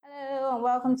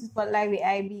welcome to Spotlight with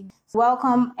IB.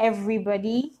 Welcome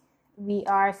everybody. We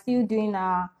are still doing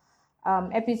our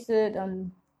episode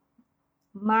on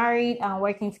married and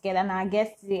working together, and our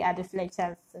guests today are the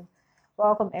Fletchers. So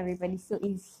welcome everybody. So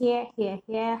he's here,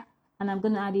 and I'm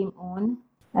gonna add him on.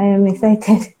 I am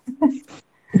excited.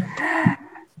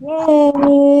 Yay!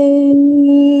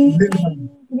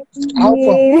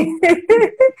 Yay.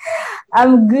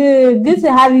 I'm good. Good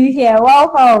to have you here.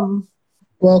 Welcome.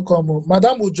 Welcome.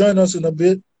 Madam will join us in a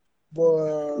bit.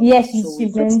 But, yes, she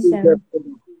mentioned.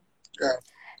 Yeah.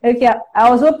 Okay, I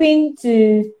was hoping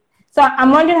to. So I'm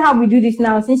wondering how we do this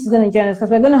now since she's going to join us, because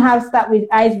we're going to start with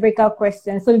icebreaker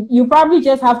questions. So you probably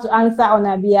just have to answer on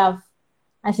her behalf,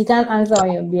 and she can't answer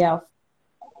on your behalf.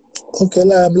 Okay,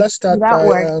 let's start that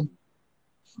work?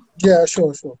 Yeah,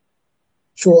 sure.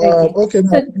 Okay,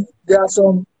 now, there are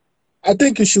some. I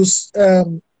think you should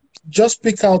just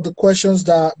pick out the questions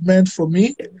that are meant for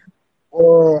me,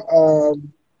 or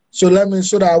so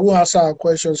that I won't answer her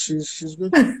questions. She's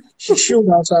good.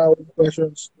 She'll answer our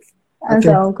questions.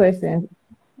 Answer our own questions.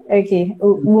 Okay,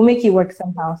 we'll make it work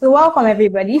somehow. So welcome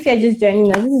everybody. If you're just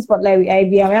joining us, this is Spotlight with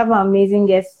IB, and we have an amazing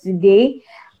guest today,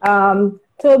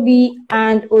 Toby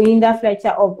and Oyinda Fletcher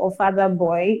of Father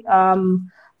Boy.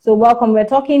 So welcome. We're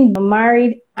talking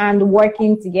married and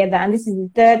working together, and this is the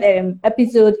third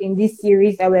episode in this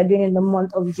series that we're doing in the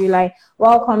month of July.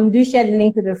 Welcome. Do share the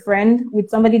link with a friend, with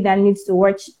somebody that needs to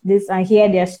watch this and hear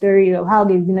their story of how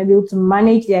they've been able to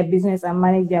manage their business and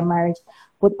manage their marriage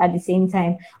both at the same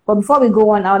time. But before we go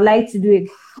on, I would like to do a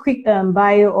quick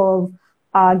bio of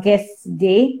our guests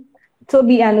today.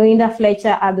 Toby and Oyinda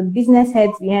Fletcher are the business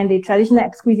heads behind the traditional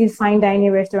exclusive fine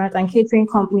dining restaurant and catering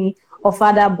company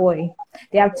Ofada Boy.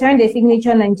 They have turned a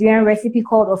signature Nigerian recipe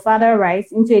called Ofada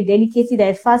rice into a delicacy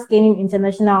that is fast gaining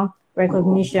international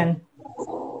recognition.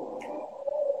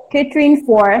 Catering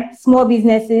for small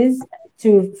businesses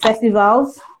to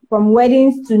festivals, from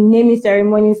weddings to naming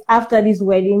ceremonies after these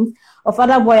weddings,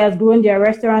 Ofada Boy has grown their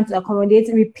restaurant to accommodate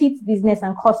repeat business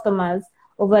and customers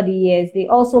over the years. They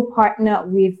also partner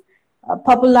with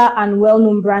popular and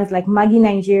well-known brands like Maggi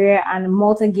Nigeria and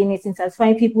Malta Guinness in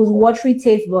satisfying people's watery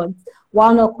taste buds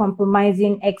while not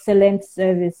compromising excellent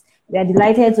service. We are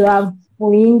delighted to have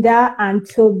Oyinda and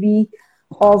Toby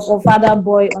of Ofada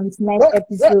Boy on tonight's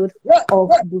episode of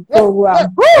the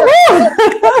program.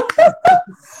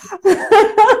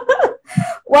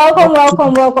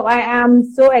 Welcome. I am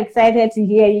so excited to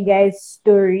hear you guys'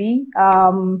 story.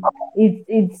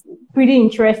 It's pretty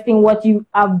interesting what you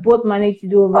have both managed to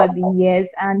do over the years.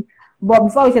 But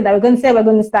before we say that, we're going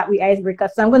to start with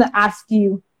icebreakers. So I'm going to ask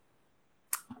you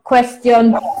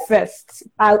question first.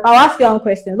 I'll ask you one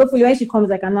question. Hopefully when she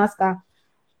comes, I can ask her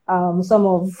some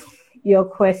of your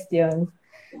questions.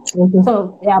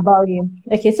 So about you.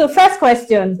 Okay, so first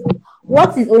question.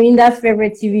 What is Oyinda's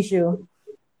favorite TV show?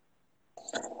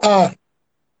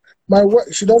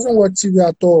 She doesn't watch TV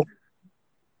at all.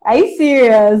 Are you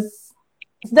serious?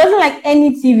 She doesn't like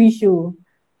any TV show.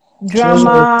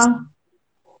 Drama,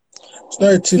 it's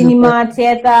not a TV cinema,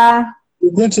 theater. We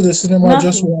went to the cinema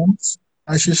just once,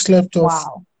 and she slept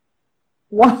off.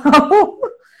 Wow.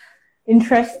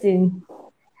 Interesting.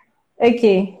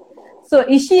 Okay. So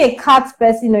is she a cat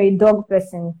person or a dog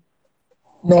person?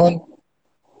 None.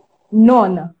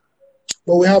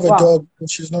 But we have a dog, but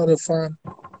she's not a fan.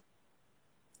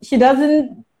 She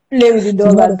doesn't play with the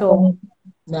dog at all?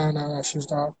 No, she's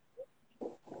not.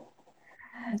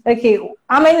 Okay.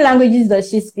 How many languages does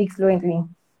she speak fluently?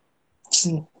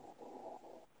 2.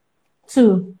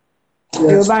 Yes.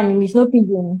 Yoruba and English, no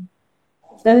Pidgin.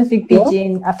 She doesn't speak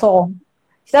Pidgin at all.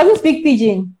 She doesn't speak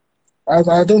Pidgin.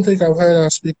 I don't think I've heard her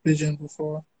speak Pidgin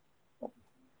before.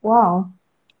 Wow.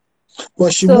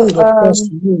 But she would, of course,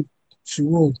 she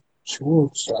would.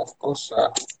 So, of course,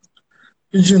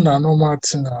 Pidgin are normal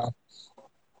thing.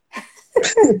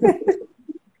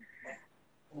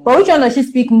 But which one does she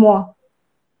speak more?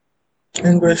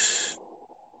 English.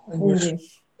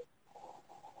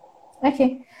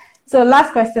 Okay. So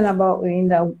last question about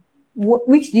Oyinda.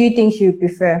 Which do you think she would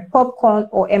prefer, popcorn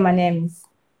or M&Ms?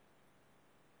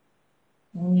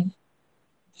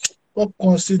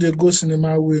 Popcorn still they go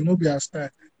cinema way, no be a style.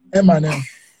 M&M.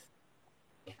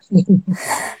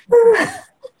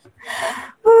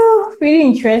 Pretty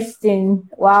interesting.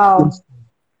 Wow.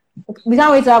 We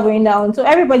can't wait to have Oyinda on. So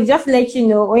everybody, just to let you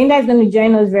know, Oyinda is going to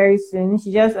join us very soon.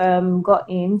 She just got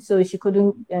in, so she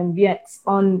couldn't be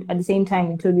on at the same time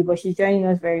with Toby, but she's joining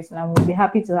us very soon, and we'll be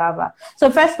happy to have her.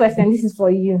 So first question, this is for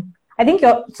you. I think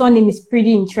your surname is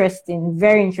pretty interesting,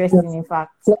 very interesting, in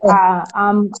fact. Is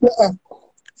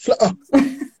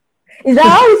that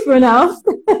how it's pronounced?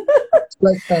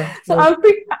 Fletcher. So I'm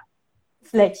pretty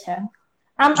Fletcher.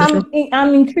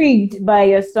 I'm intrigued by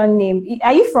your surname.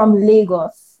 Are you from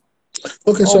Lagos?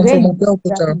 Okay, so I'm from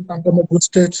Abeokuta. I'm from Ogun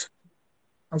State.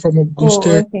 I'm from Ogun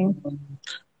State. Okay.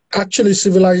 Actually,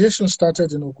 civilization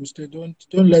started in Ogun State.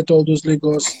 Don't let all those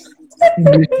Lagos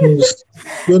English news.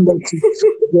 Don't let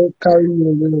it carry you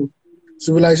away.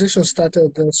 Civilization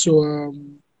started there, so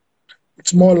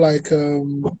it's more like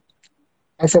I'm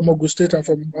from Ogun State. I'm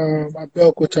from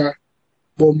Abeokuta,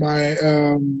 but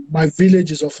my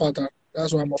village is Ofada.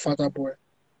 That's why I'm a Ofada boy.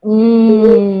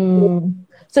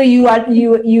 So you are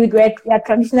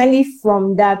traditionally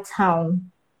from that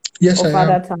town? Yes, I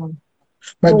am. Town.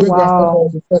 My great grandfather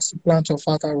was the first to plant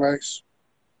Ofada rice.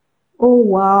 Oh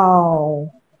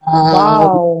wow!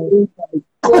 Wow! Oh my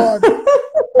God!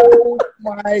 Oh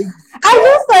my God. I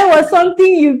just thought it was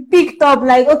something you picked up,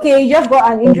 like, okay, you just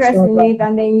got an interest in it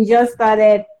and then you just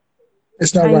started.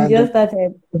 It's not random. You just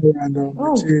started. It's not random.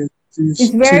 Oh. It's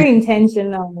very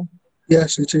intentional.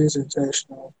 Yes, it is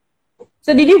intentional.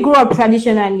 So did you grow up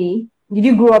traditionally? Did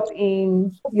you grow up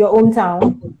in your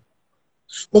hometown?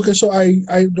 Okay, so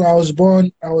I was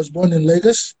born in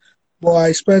Lagos, but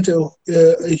I spent a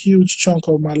huge chunk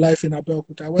of my life in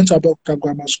Abeokuta. I went to Abeokuta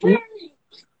Grammar School.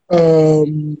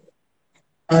 And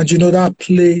that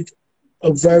played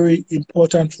a very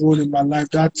important role in my life.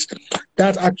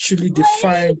 That actually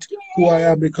defined who I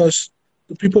am, because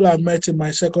the people I met in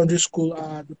my secondary school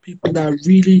are the people that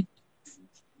really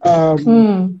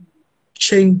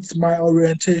changed my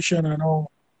orientation and all.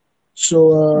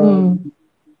 So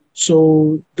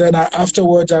so then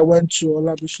afterwards I went to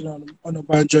Olabisi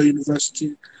Onabanjo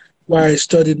University, where I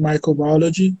studied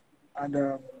microbiology, and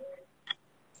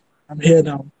I'm here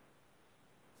now.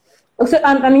 So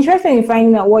I'm interested in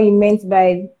finding out what you meant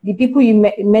by the people you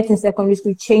met in secondary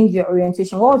school changed your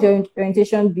orientation. What was your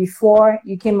orientation before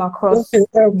you came across?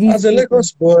 As a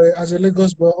Lagos boy,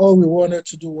 all we wanted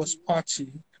to do was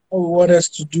party. All we wanted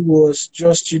to do was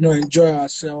just enjoy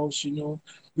ourselves.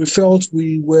 We felt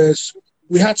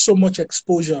we had so much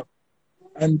exposure,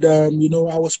 and I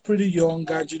was pretty young,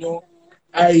 and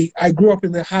I grew up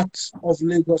in the heart of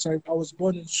Lagos. I was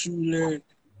born in Sule.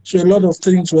 So a lot of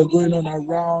things were going on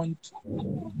around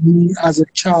me as a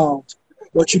child.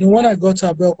 But when I got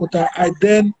to Abeokuta, I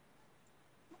then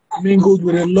mingled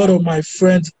with a lot of my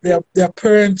friends. Their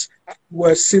parents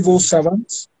were civil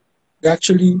servants. They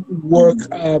actually work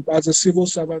as a civil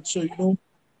servant. So,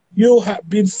 you have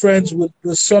been friends with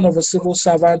the son of a civil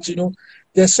servant,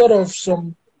 there's sort of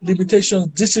some limitations,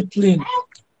 discipline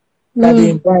that they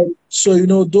invite. So,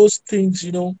 those things,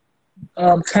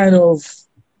 kind of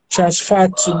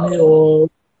transferred to me, or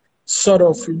sort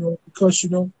of, because,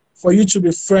 for you to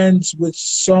be friends with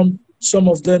some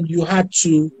of them, you had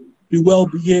to be well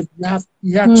behaved.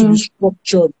 You had to be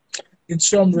structured in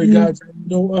some regards.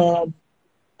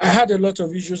 I had a lot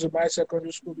of issues in my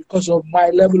secondary school because of my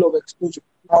level of exposure.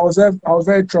 I was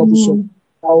very troublesome.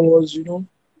 I was,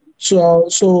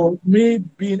 so me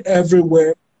being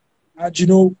everywhere, and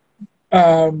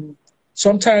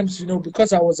sometimes,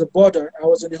 because I was a boarder, I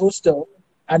was in the hostel,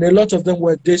 and a lot of them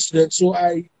were day students, so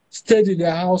I stayed in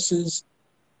their houses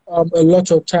a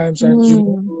lot of times, and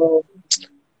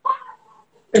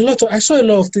I saw a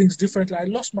lot of things differently. I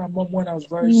lost my mom when I was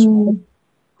very small,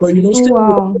 but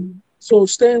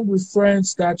staying with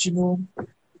friends that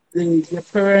their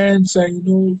parents,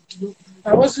 and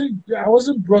I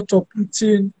wasn't brought up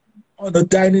eating on the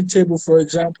dining table, for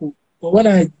example. But when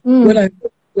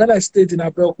I stayed in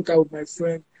Abeokuta with my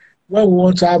friend, when we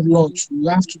want to have lunch, we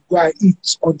have to go and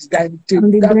eat on the dining table.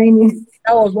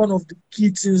 That was one of the key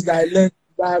things that I learned.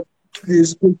 That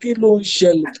there's cooking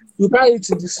shell. You can't eat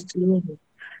in the city room.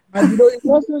 And it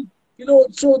wasn't,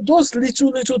 so those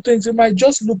little things, it might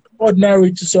just look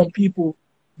ordinary to some people,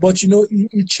 but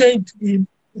it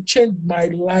changed my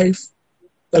life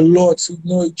a lot.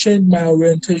 It changed my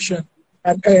orientation.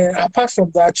 And apart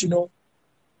from that,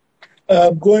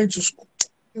 going to school,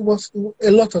 it was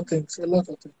a lot of things.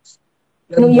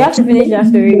 You have to finish that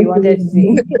story you wanted to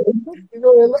say.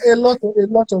 a lot of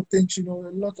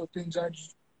things.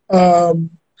 And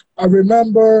I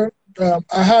remember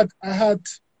I had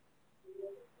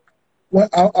when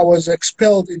I was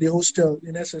expelled in the hostel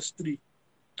in SS3.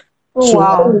 Oh, so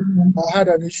wow. I had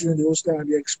an issue in the hostel and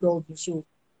they expelled me. So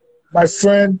my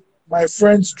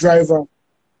friend's driver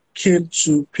came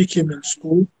to pick him in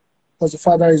school, because the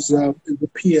father is the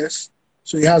PS,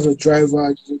 so he has a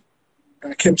driver.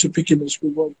 I came to pick him in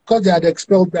school, but because they had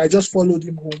expelled me, I just followed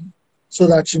him home, so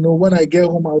that when I get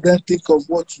home, I'll then think of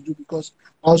what to do, because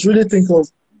I was really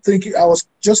I was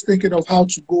just thinking of how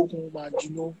to go home, and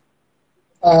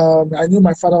I knew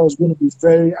my father was going to be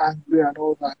very angry and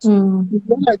all that.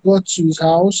 When I got to his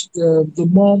house, the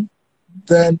mom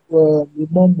Then the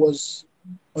mom was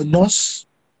a nurse.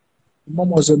 The mom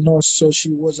was a nurse, so she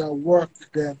was at work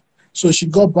then. So she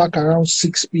got back around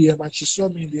 6 p.m. and she saw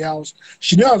me in the house.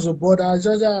 She knew I was a boarder. I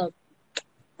said,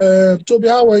 Toby,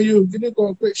 how are you? Didn't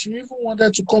go quick. She even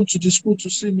wanted to come to the school to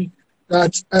see me.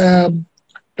 That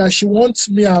she wants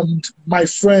me and my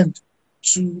friend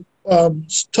to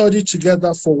study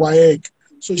together for WAEC.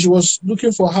 So she was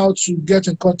looking for how to get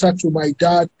in contact with my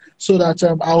dad so that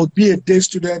I would be a day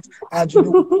student and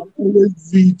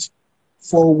always read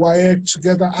for WAEC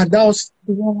together. And that was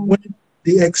when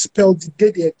the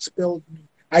day they expelled me.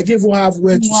 I didn't even have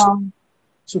where to sleep.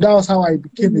 So that was how I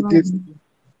became a day student.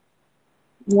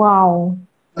 Wow.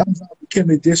 That's how I became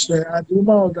a day student. And the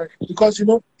woman was like, because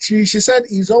she said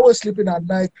he's always sleeping at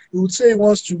night. He would say he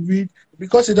wants to read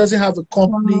because he doesn't have a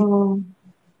company. Wow.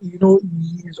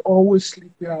 He's always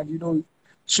sleeping, and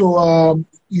so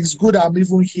he's good. I'm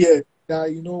even here. That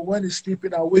when he's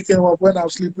sleeping, I wake him up. When I'm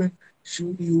sleeping, he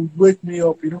would wake me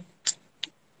up.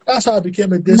 That's how I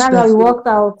became a day student. That's how it worked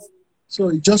out. So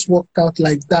it just worked out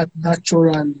like that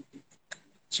naturally.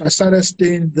 So I started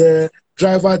staying there.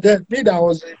 Driver then, me that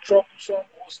was a troublesome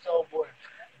hostel boy.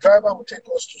 Driver would take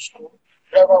us to school.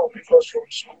 Driver would pick us from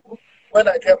school. When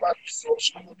I get back from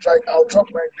school, I'll drop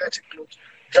my dirty clothes.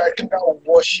 Dry cleaner will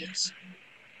wash it.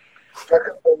 Dry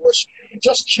cleaner will wash it. It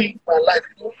just changed my life.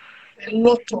 A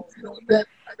lot of Then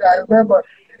I remember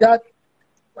that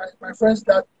my friends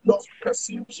that love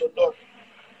perfumes a lot.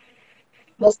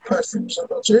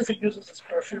 So if he uses his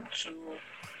perfume to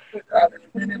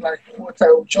meaning like what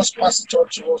I would just pass it on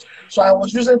to us. So I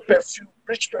was using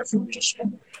rich perfume to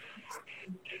school.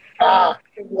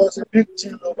 It was a big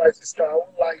deal though, my sister. I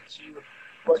won't lie to you.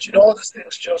 But all these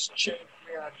things just changed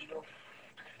me and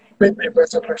made me a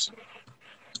better person.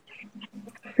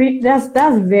 That's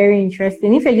very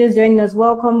interesting. If you're just joining us,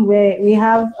 welcome. We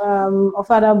have a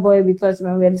father boy with us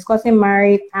when we're discussing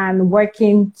married and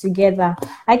working together.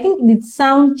 I think the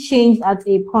sound changed at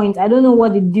a point. I don't know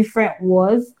what the difference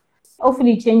was.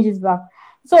 Hopefully it changes back.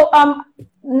 So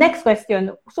next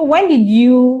question. So when did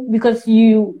you, because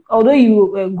although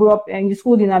you grew up and you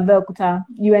schooled in Abeokuta,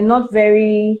 you were not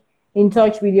very in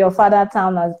touch with your father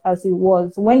town as it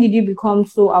was. When did you become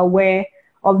so aware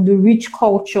of the rich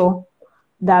culture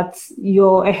that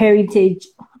your heritage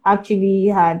actually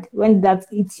had? When did that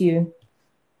hit you?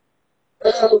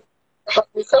 We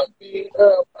can't be.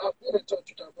 I've been in touch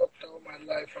with Abeokuta all my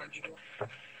life, and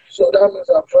so that means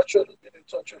I've virtually been in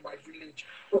touch with my village.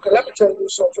 Okay, let me tell you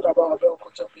something about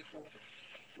Abeokuta people.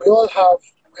 We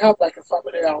have like a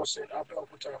family house in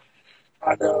Abeokuta,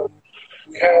 and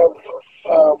we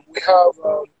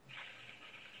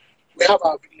have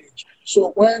our village.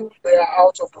 So when they are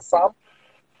out of the farm,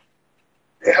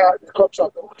 they come to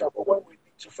Abeokuta. But when we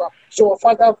need to farm, so our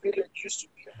father village used to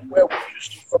be where we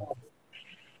used to farm.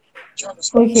 Do you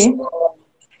understand? Okay. So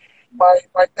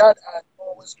my dad had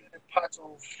always been a part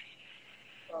of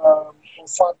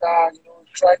father,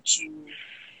 try to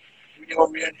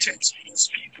reorientate these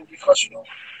people because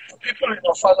the people in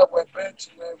our father were bent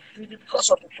really because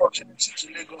of the proximity to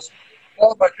Lagos.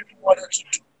 All my people wanted to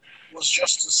do was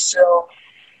just to sell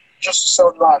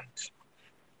land.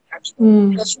 And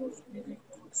this was really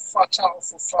good, fertile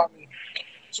for farming.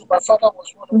 So my father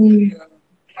was one of the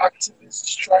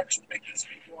activists trying to make these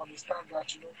people understand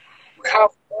that we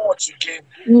have more to gain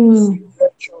if we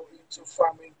venture into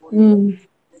farming. But a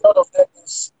lot of them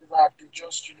is that they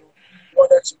just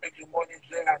wanted to make the money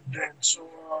there and then. So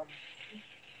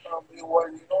it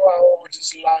was how all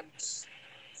this land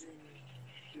thing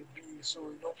they be. So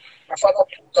my father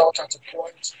pulled out at a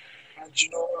point, and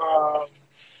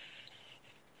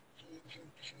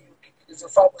he's a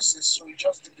pharmacist, so he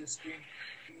just did his thing.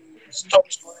 He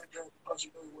stopped going there because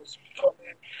it was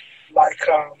becoming like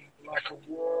a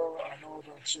war and all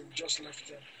that. So he just left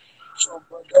them. So,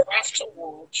 but then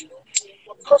afterwards,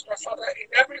 but because my father, in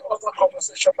every other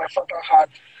conversation my father had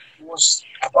was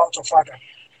about a father.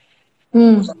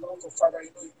 It was about a father. He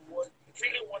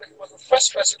was the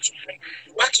first person to bring.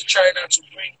 He went to China to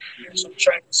bring in some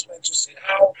Chinese men to see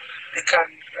how they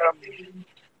can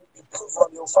improve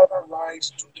on your father's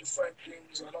rights, do different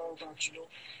things and all that.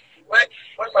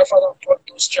 When my father brought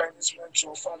those Chinese men to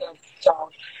our father's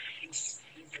town, the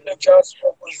villagers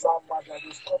almost ran mad that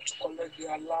they've come to collect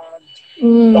their land,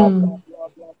 blah, blah, blah,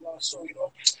 blah, blah. So,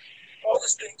 all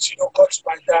these things, got to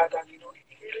my dad and, he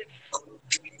really couldn't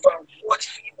deliver what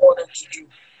he wanted to do. Do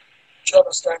you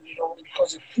understand?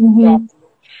 Because it pulled up,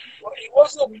 But it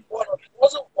wasn't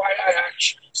why I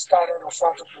actually started a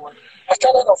father boy. I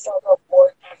started a father boy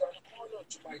as an honor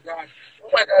to my dad.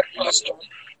 When my dad passed on,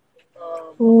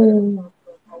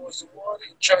 I was the one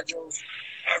in charge of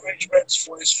arrangements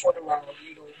for his funeral.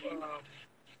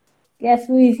 Guess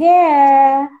who is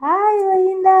here? Hi,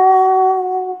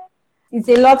 Linda. It's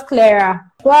a lot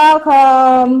clearer.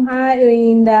 Welcome. Hi,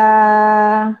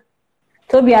 Linda.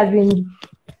 Toby has been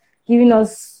giving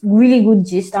us really good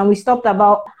gist, and we stopped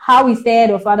about how we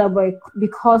stayed of Father Boy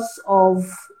because of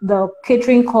the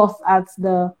catering cost at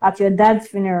your dad's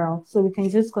funeral. So we can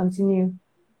just continue.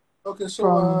 Okay,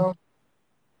 so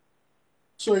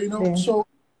so it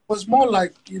was more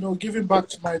like giving back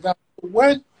to my dad.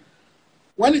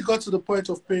 When it got to the point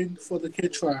of paying for the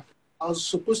caterer, I was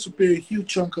supposed to pay a huge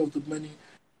chunk of the money,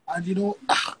 and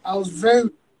I was very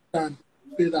reluctant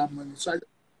to pay that money. So I just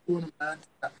went to my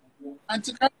and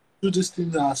to kind of do this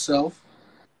thing ourselves.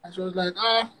 And she was like,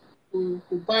 we're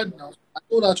bad now. I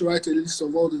told her to write a list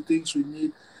of all the things we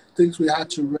need, things we had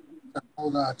to rent, and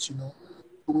all that.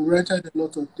 We rented a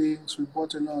lot of things, we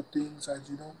bought a lot of things,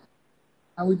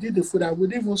 and we did the food, and we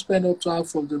didn't even spend up to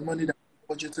half of the money that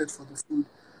we budgeted for the food.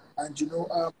 And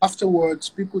afterwards,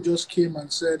 people just came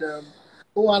and said,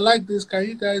 "Oh, I like this. Can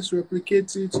you guys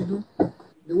replicate it?" It Oh,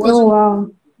 wasn't.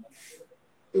 wow.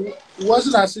 It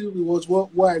wasn't as if it was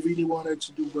what I really wanted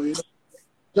to do, but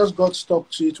just got stuck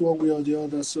to it one way or the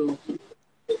other. So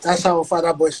that's how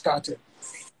Father Boy started.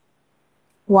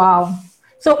 Wow.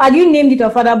 So had you named it a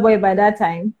Father Boy by that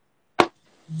time?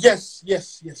 Yes.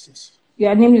 You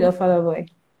had named it a Father Boy.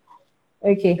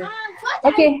 Okay.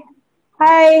 Okay.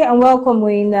 Hi and welcome,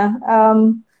 Wayna.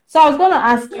 So I was going to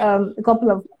ask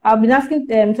I've been asking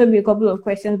Toby a couple of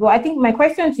questions, but I think my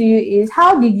question to you is,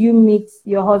 how did you meet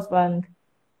your husband?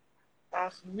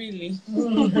 Really?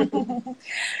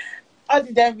 How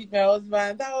did I meet my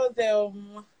husband? That was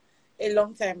a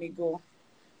long time ago.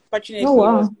 Fortunately,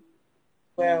 Oh,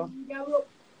 wow.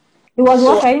 It was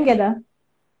what? I didn't get that.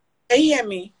 Can you hear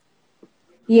me?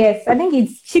 Yes, I think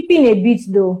it's chipping a bit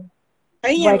though.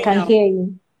 Can you hear me now? Hear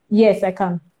you. Yes, I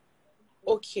can.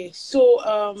 Okay, so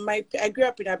I grew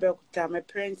up in Abeokuta. My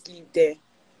parents lived there.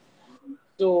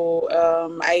 So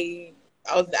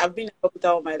I've been in Abeokuta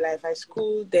all my life. I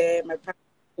schooled there, my primary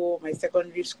school, my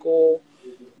secondary school.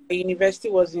 My university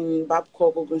was in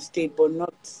Babcock, Ogun State, but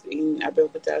not in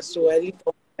Abeokuta. So I lived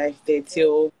all my life there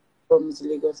till from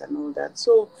Lagos and all that.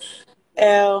 So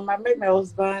I met my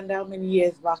husband how many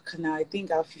years back now? I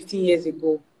think 15 years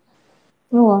ago.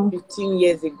 Oh, wow. 15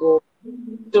 years ago.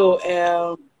 So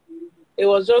it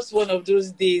was just one of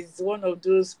those days, one of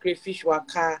those crayfish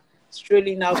waka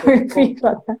strolling out of the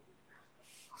compound.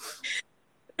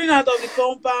 Strolling out of the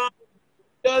compound,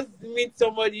 just meet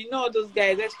somebody, those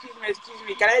guys, excuse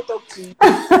me, can I talk to you?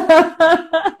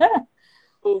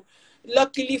 So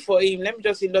luckily for him, let me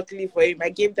just say luckily for him, I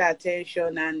gave that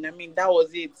attention, and that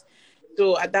was it.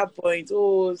 So at that point,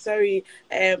 oh sorry,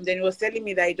 then he was telling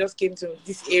me that he just came to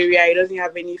this area, he doesn't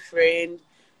have any friend,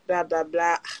 blah blah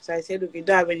blah. So I said, okay,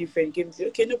 don't have any friend. He came to,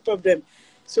 okay, no problem.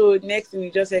 So next thing he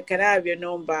just said, can I have your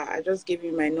number? I just gave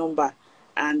him my number,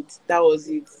 and that was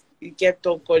it. He kept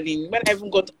on calling. When I even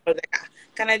got to, I was like,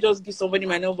 can I just give somebody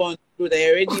my number on the road? I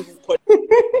already even called.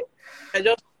 I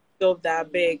just love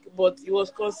that beg, but it was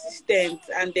consistent.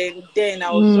 And then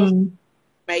I was just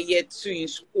my year 2 in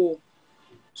school.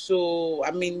 So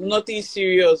nothing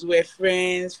serious. We're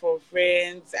friends for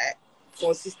friends.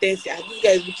 Consistency. This guy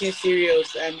is looking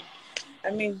serious, and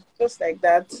just like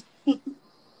that.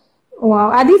 Wow.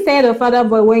 Had he said a Father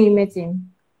Boy when you met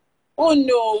him? Oh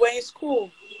no, we're in school.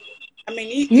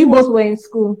 You both were in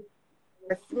school.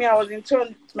 I was in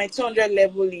my 200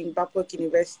 level in Babcock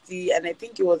University, and I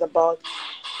think it was about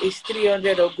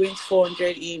 300 or going to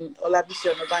 400 in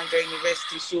Olabisi Onabanjo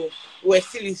University. So we're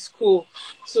still in school.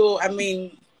 So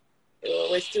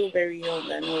we're still very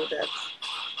young and all that.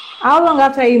 How long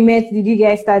after you met did you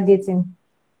guys start dating?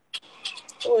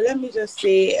 Oh, let me just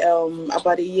say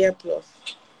about a year plus.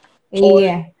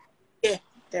 Yeah,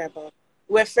 thereabout.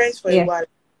 We're friends for a while,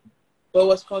 but it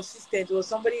was consistent. It was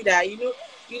somebody that then you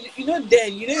don't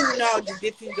even know how the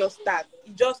dating just starts.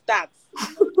 It just starts.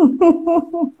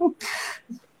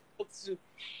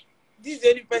 This is the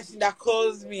only person that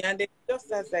calls me, and then it just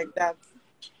starts like that.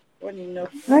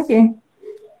 Okay,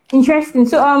 interesting.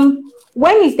 So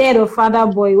when he said of Father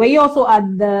Boy, were you also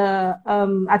at the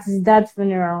at his dad's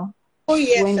funeral? Oh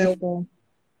yes,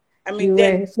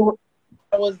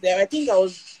 I was there. I think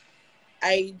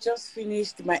I just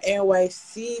finished my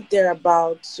NYC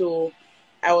thereabout, so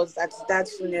I was at his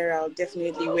dad's funeral.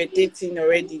 Definitely, we're dating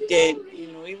already then.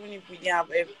 Even if we didn't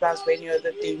have any plans for any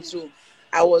other thing, so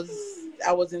I was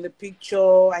in the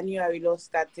picture. I knew how it all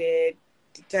started.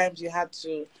 The times you had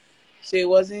to. So it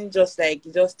wasn't just like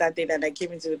it just started and I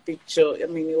came into the picture. It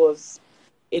was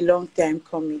a long time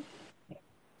coming.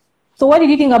 So what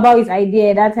did you think about his idea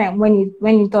at that time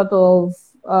when he thought of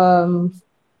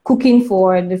cooking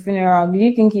for the funeral? Did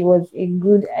you think it was a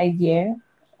good idea?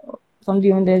 Something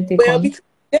you wanted to take Well, on? because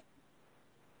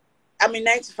I'm a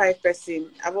 9 to 5 person.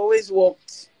 I've always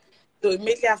worked. So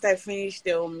immediately after I finished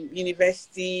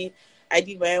university, I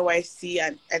did my NYC,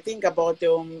 and I think about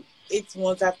 8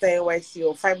 months after NYC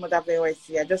or 5 months after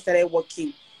NYC, I just started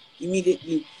working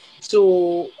immediately.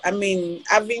 So I mean,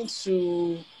 having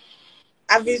somebody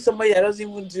that doesn't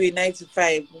even do a 9 to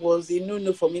 5 was a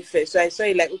no for me first. So I saw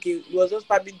it like, okay, he was just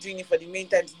probably doing it for the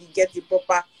meantime to get a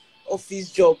proper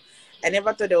office job. I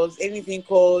never thought there was anything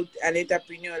called an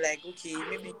entrepreneur. Like, okay,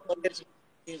 maybe you wanted to do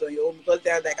things on your own, because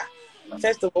they're like,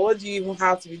 first of all, what do you even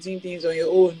have to be doing things on your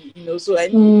own? So I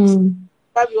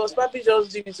probably was probably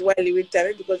just doing it while he waited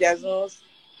time, because he has not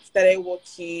started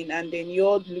working, and then you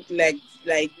all look like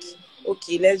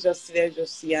okay, let's just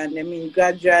see, and I mean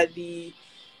gradually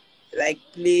like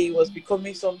play was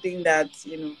becoming something that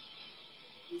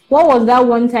What was that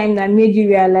one time that made you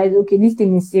realize, okay, this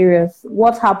thing is serious?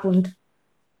 What happened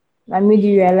that made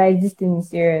you realize this thing is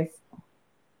serious?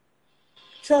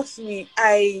 trust me,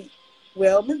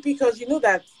 well, maybe because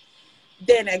that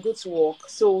then I go to work,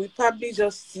 so we probably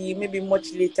just see maybe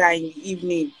much later in the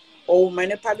evening, or we might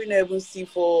not probably not even see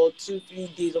for 2 3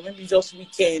 days, or maybe just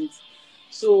weekends.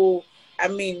 So I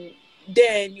mean,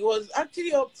 then it was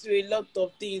actually up to a lot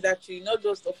of things, actually, not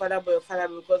just a father boy or father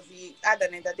boy, because he had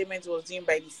an entertainment he was doing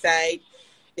by the side.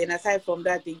 Then aside from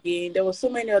that, again, there was so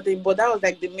many other things, but that was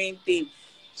like the main thing.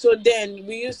 So then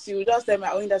we used to just tell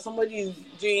my own that somebody is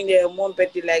doing their one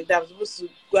birthday like that. I'm supposed to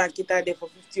go and cater there for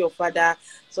 50 of father,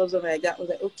 something like that. I was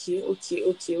like, okay.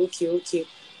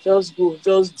 Just go,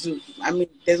 just do. I mean,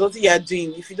 there's nothing you are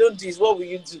doing. If you don't do this, what will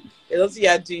you do? There's nothing you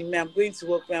are doing. Man, I'm going to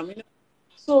work. Man.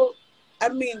 So, I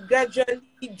mean, gradually,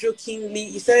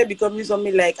 jokingly, it started becoming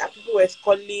something like people were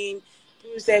calling.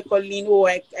 People started calling, oh,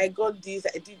 I got this,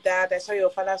 I did that, I saw your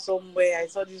father somewhere, I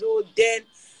saw this. Oh, then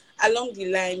along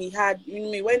the line, he had,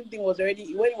 when thing was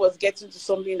already, when it was getting to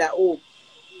something that, oh,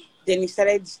 then he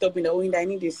started disturbing the oh, I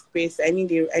need a space, I need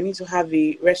to have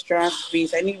a restaurant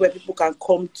space, I need where people can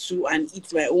come to and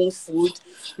eat my own food,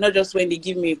 not just when they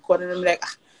give me a call. And I'm like,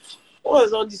 what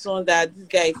was all this one that this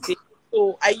guy is saying?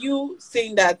 So are you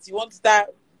saying that you want to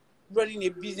start running a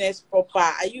business proper?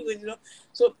 Are you going to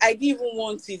So I didn't even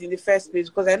want it in the first place,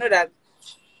 because I know that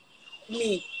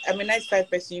I'm a 9 to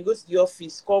 5 person. You go to the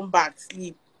office, come back,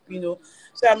 sleep. So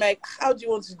I'm like, how do you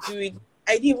want to do it?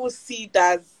 I didn't even see it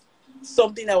as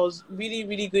something that was really,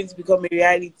 really going to become a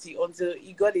reality until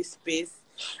he got a space,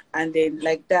 and then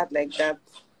like that,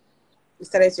 it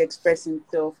started to express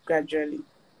himself gradually.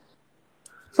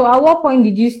 So at what point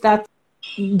did you start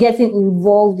getting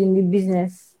involved in the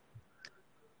business?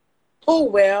 Oh,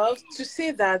 well, to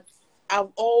say that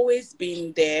I've always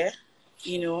been there.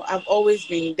 I've always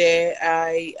been there.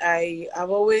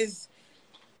 I've always,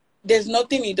 there's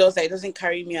nothing he does that doesn't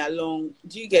carry me along.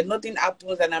 Do you get? Nothing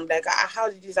happens and I'm like, how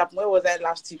did this happen? Where was I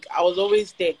last week? I was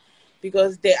always there,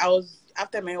 because I was,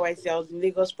 after my NYC, I was in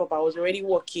Lagos proper. I was already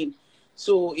working.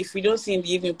 So if we don't see in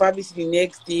the evening, probably see the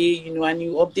next day, and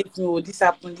you update me, oh, this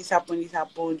happened.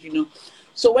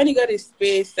 So when he got a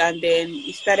space, and then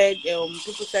he started,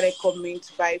 people started coming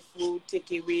to buy food, take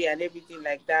away, and everything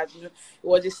like that. It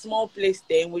was a small place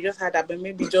then. We just had about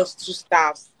maybe just two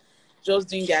staffs, just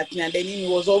doing their thing, and then he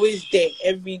was always there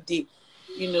every day.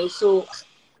 So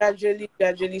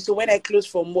gradually. So when I close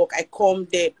from work, I come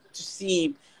there to see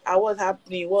him. What's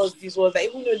happening? What's this? Was that?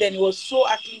 Even though then he was so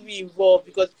actively involved,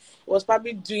 because he was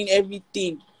probably doing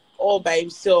everything all by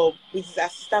himself with his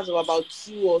assistance of about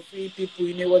 2 or 3 people.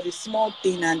 It was a small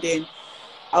thing, and then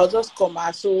I'll just come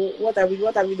out. So what have we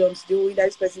done today? Either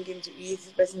this person came to eat,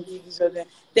 this person did this or that.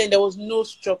 Then there was no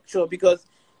structure, because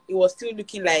it was still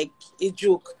looking like a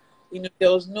joke.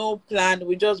 There was no plan.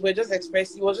 We're just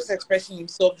expressing. He was just expressing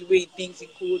himself the way he thinks he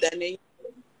could, and then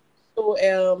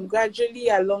gradually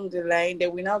along the line,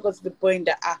 then we now got to the point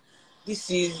that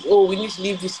we need to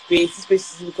leave this space. This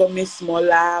space is becoming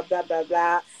smaller. Blah blah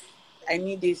blah. I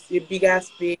need a bigger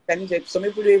space. Some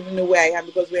people don't even know where I am,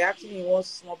 because we're actually in one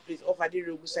small place off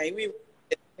Adirogu. So I mean,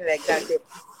 like that. There.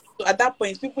 So at that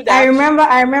point, people that I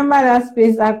remember that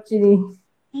space actually.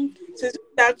 so people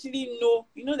that actually know,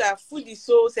 that food is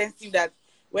so sensitive that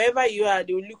wherever you are,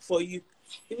 they will look for you.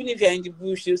 Even if you're in the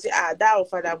bush, they'll say, that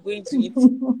offer I'm going to eat.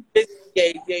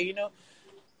 Yeah.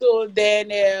 So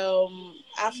then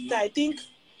after I think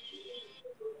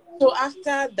so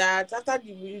after that,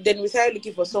 then we started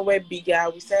looking for somewhere bigger.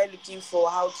 We started looking for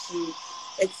how to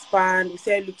expand. We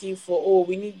started looking for,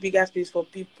 we need bigger space for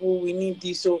people. We need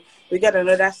this. So we got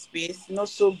another space, not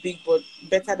so big, but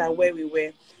better than where we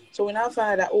were. So we now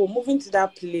found out that, moving to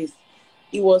that place,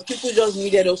 it was people just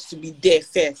needed us to be there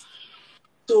first.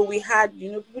 So we had,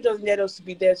 people just needed us to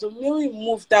be there. So when we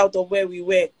moved out of where we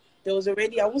were, there was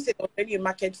already, I won't say there was already a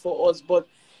market for us, but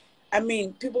I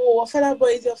mean, people were, Father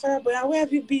Boy, is your Father Boy? And where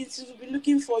have you been? Since we've been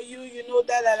looking for you, yada,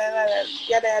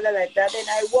 yada, like that. Then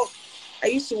I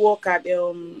used to work at,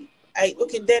 then when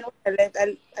I left,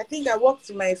 I think I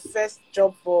worked my first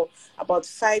job for about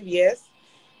 5 years.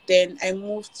 Then I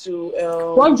moved to,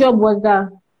 What job was that?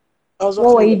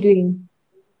 What were you doing?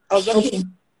 I was working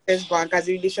in Access Bank as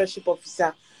a relationship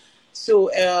officer. So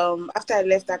after I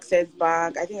left Access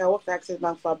Bank, I think I worked at Access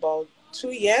Bank for about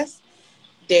 2 years.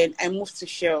 Then I moved to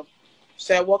Shell.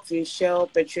 So I worked in Shell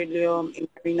Petroleum in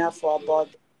Marina for about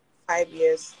 5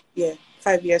 years. Yeah,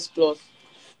 5 years plus.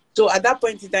 So at that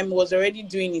point in time, he was already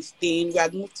doing his thing. We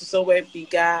had moved to somewhere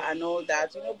bigger and all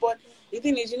that, But the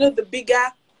thing is, the bigger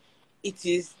it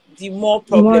is, the more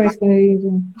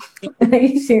problem. Are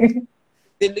you serious?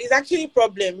 It's actually a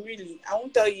problem, really. I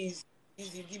won't tell you it's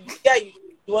easy. The bigger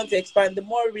you want to expand, the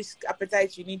more risk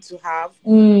appetite you need to have. A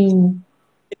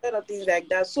lot of things like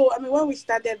that. So, I mean, when we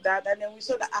started that, and then we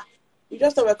saw that we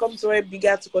just thought we're coming somewhere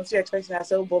bigger to continue expanding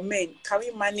ourselves. But man, can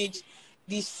we manage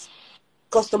this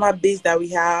customer base that we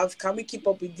have? Can we keep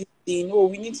up with this thing? Oh,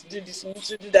 we need to do this, we need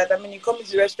to do that. I mean, you come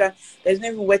into the restaurant, there's no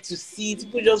even where to sit.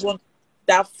 People just want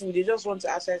that food. They just want to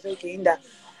ask. I say, okay, in that,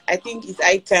 I think it's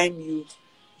high time you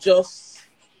just,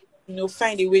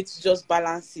 find a way to just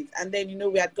balance it. And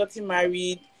then, we had gotten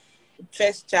married,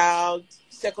 first child,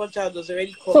 second child was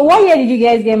already coming. So what year did you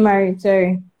guys get married?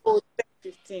 Sorry.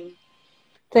 2015.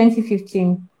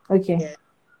 2015. Okay.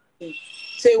 Yeah.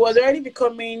 So it was already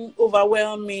becoming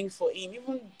overwhelming for him.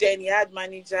 Even then, he had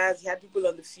managers, he had people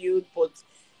on the field, but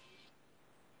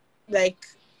like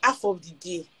half of the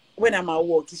day when I'm at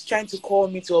work, he's trying to call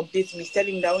me to update me,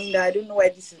 telling me that I don't know why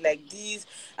this is like this.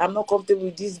 I'm not comfortable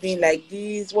with this being like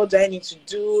this. What do I need to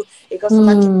do? A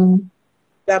customer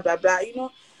blah blah blah,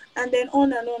 and then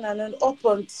on and on and on, up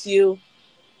until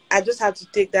I just had to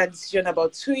take that decision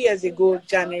about 2 years ago,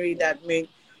 January, that made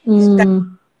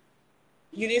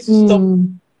you need to stop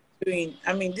doing.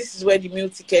 I mean, this is where the meal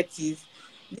ticket is.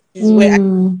 This is where I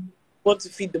want to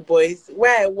feed the boys.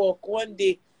 Where I work, one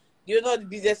day, the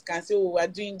business can say, we're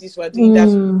doing this, we're doing that.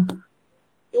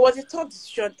 It was a tough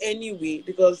decision anyway,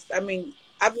 because I mean,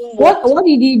 what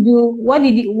did he do? What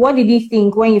did he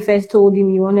think when you first told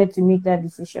him you wanted to make that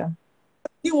decision?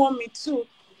 He didn't want me to.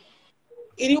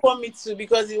 He didn't want me to,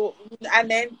 because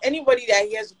and then anybody that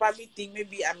hears probably think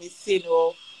maybe I'm insane,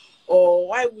 or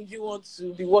why would you want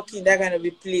to be working in that kind of a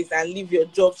place and leave your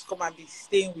job to come and be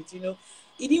staying with,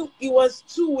 It was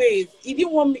two ways. He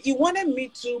didn't want me. He wanted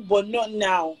me to, but not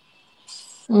now.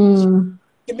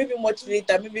 Maybe much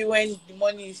later. Maybe when the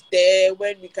money is there,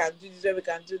 when we can do this, when we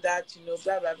can do that,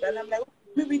 blah blah blah. And I'm like,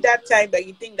 maybe that time that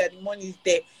you think that the money is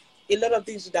there, a lot of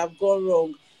things would have gone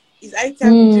wrong. It's high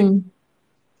time to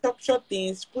structure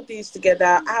things, put things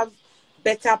together, have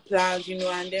better plans, and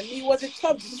then it was a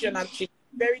tough decision, actually,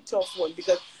 very tough one,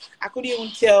 because I couldn't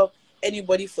even tell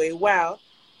anybody for a while.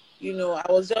 I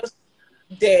was just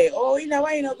there. Oh,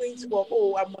 why are you not going to work?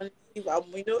 Oh, I'm on leave.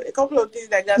 A couple of things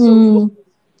like that. So we were,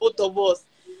 both of us,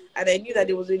 and I knew that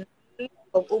there was a lot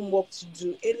of homework to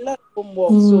do, a lot of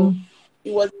homework. So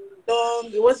it was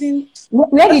long. It wasn't.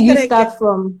 Where did you start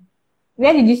from?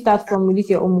 Where did you start from with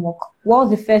your homework? What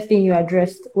was the first thing you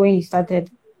addressed when you started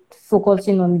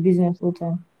focusing on the business full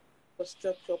time?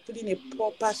 Structure, putting a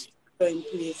proper structure in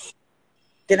place.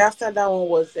 Then after that one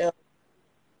was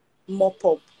mop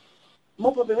up.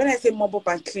 Mop up. When I say mop up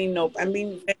and clean up, I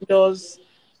mean vendors,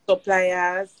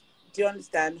 suppliers. Do you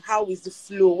understand? How is the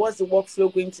flow? What's the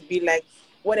workflow going to be like?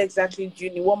 What exactly do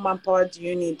you need? What manpower do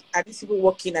you need? Are these people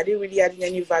working? Are they really adding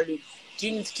any value? Do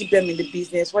you need to keep them in the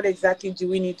business? What exactly do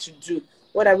we need to do?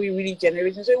 What are we really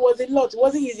generating? So it was a lot. It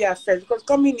wasn't easy at first, because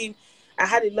coming in, I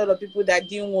had a lot of people that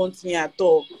didn't want me at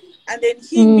all. And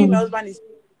then my husband is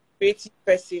a creative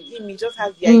person. He just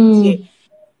has the idea.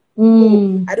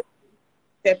 So I don't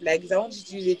step like this. I want you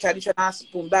to use a traditional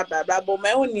spoon, blah, blah, blah. But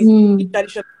my own is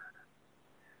traditional.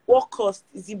 What cost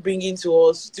is he bringing to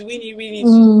us? Do we really need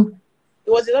to? It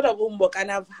was a lot of homework, and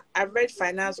I've read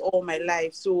finance all my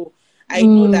life, so I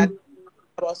know that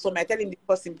about some. I tell him the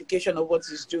cost implication of what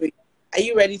he's doing. Are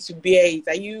you ready to bear it?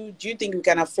 Do you think we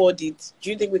can afford it?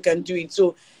 Do you think we can do it?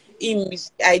 So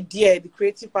his idea, the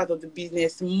creative part of the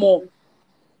business, more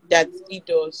that he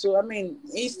does. So I mean,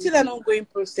 it's still an ongoing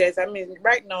process. I mean,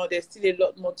 right now there's still a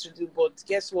lot more to do, but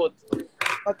guess what?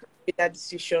 I made that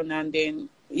decision, and then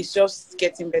it's just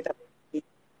getting better,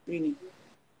 really.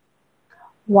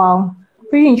 Wow.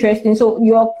 pretty interesting. So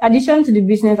your addition to the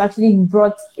business actually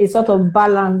brought a sort of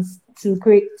balance to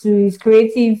his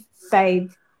creative side.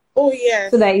 Oh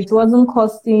yes. So that it wasn't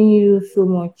costing you so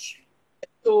much.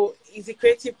 So he's a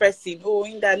creative person. Oh,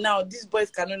 in that now these boys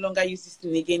can no longer use this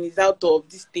thing again. It's out of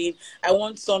this thing. I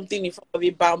want something in front of a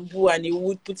bamboo and a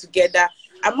wood put together.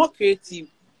 I'm not creative.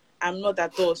 I'm not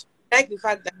at all. So I like the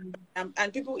fact that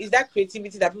and people is that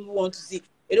creativity that people want to see.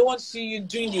 They don't want to see you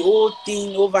doing the whole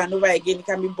thing over and over again. It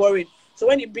can be boring. So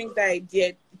when he brings that idea,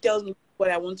 it tells me what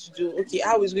I want to do. Okay,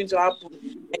 how is going to happen?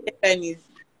 My deadline is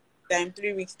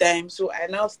 3 weeks time. So I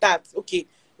now start. Okay,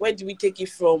 where do we take it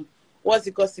from? What's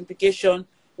the cost implication?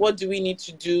 What do we need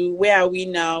to do? Where are we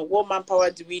now? What manpower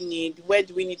do we need? Where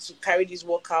do we need to carry this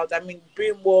work out? I mean,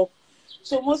 brain work.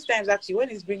 So most times, actually, when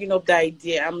he's bringing up the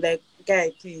idea, I'm like,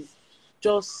 guy, please,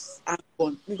 just hang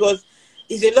on. Because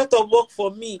it's a lot of work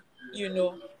for me, you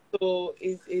know. So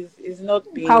it's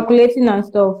not being calculating and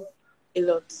stuff. A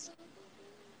lot.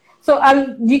 So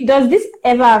does this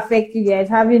ever affect you guys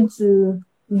having to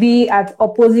be at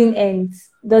opposing ends?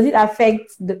 Does it affect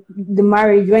the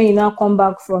marriage when you now come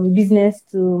back from business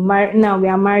to marriage? Now we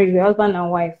are married, we're husband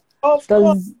and wife. Of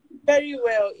course, very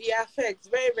well. It affects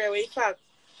very, very well. In fact,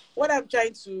 what I'm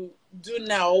trying to do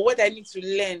now, or what I need to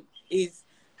learn, is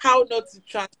how not to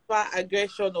transfer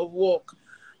aggression of work.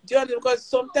 Do you understand? Because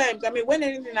sometimes, I mean, when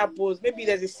anything happens, maybe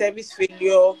there's a service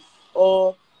failure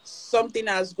or something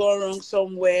has gone wrong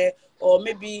somewhere, or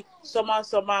maybe somehow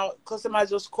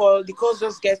customers just call, the call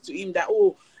just gets to him that,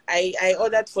 oh, I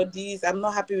ordered for this, I'm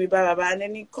not happy with blah, blah, blah, and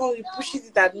then he pushes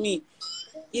it at me.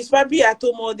 He's probably at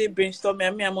home all day brainstorming, I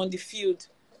mean, I'm on the field.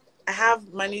 I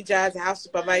have managers, I have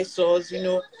supervisors, you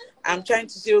know, I'm trying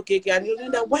to say, okay, and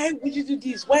you're that, why would you do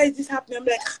this? Why is this happening? I'm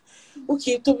like,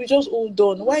 okay, Toby, just hold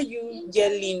on. Why are you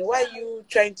yelling? Why are you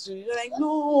trying to, you're like,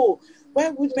 no, why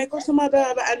would my customer,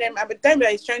 blah, blah, and then at the time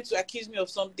that he's trying to accuse me of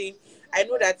something, I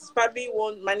know that it's probably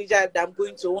one manager that I'm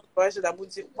going to, one supervisor that I'm going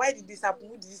to say, why did this happen?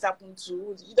 Who did this happen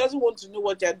to? He doesn't want to know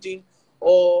what you're doing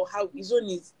or how his own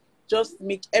is. Just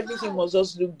make everything must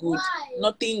just look good.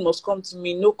 Nothing must come to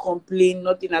me, no complaint,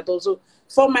 nothing at all. So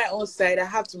from my own side, I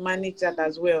have to manage that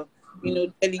as well. You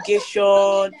know,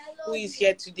 delegation, who is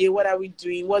here today, what are we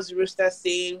doing, what's the roster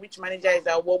saying, which manager is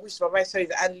at work, which supervisor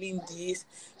is handling this,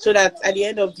 so that at the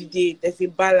end of the day, there's a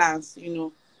balance, you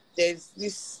know. There's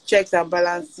these checks and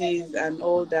balances and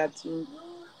all that.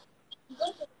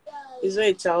 It's not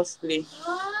a child's play.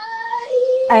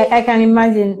 I can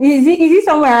imagine. Is he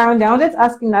somewhere around there? I wanted to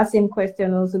ask him that same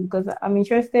question also because I'm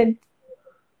interested.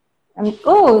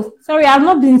 Sorry, I've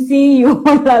not been seeing you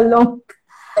all along.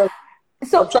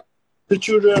 So the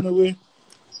children away.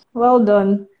 Well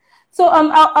done. So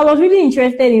I was really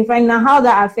interested in finding out how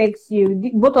that affects you.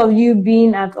 Both of you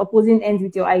being at opposing ends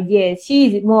with your ideas.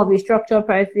 She is more of a structured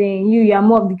person. You are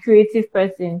more of the creative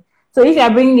person. So if you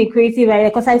are bringing the creative idea,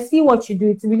 because I see what you do,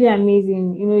 it's really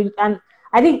amazing. You know, and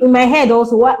I think in my head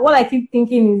also, what I keep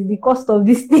thinking is the cost of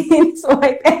this thing. So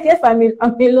I guess I'm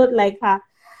a lot like her.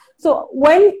 So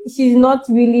when she's not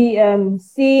really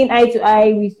seeing eye to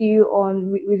eye with you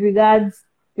with regards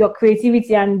your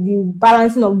creativity and the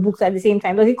balancing of books at the same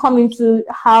time, does it come into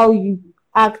how you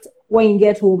act when you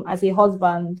get home as a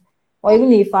husband or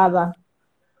even a father?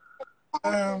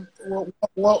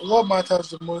 What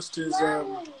matters the most is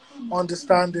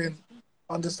understanding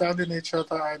each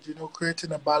other and, you know,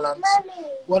 creating a balance.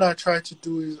 What I try to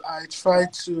do is I try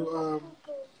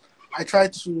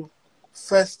to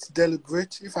first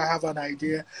deliberate. If I have an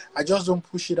idea, I just don't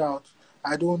push it out.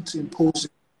 I don't impose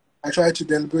it. I try to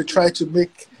deliberate, try to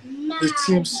make the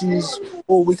team sees,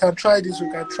 oh, we can try this,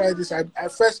 I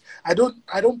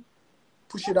don't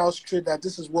push it out straight that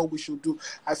this is what we should do.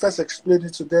 I first explain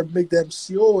it to them, make them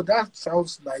see, oh, that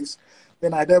sounds nice.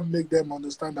 Then I then make them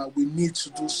understand that we need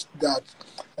to do that.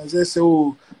 And they say,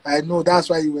 oh, I know that's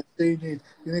why you were saying it.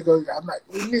 You know, I'm like,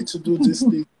 we need to do this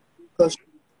thing. Because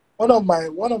one of my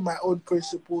own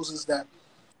principles is that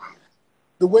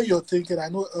the way you're thinking, I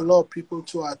know a lot of people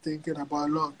too are thinking about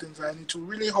a lot of things, and it will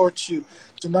really hurt you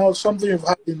to now something you've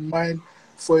had in mind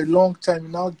for a long time, you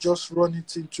now just run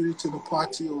into it in a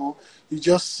party, or you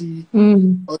just see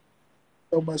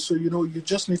somewhere. So, you know, you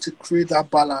just need to create that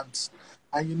balance,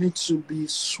 and you need to be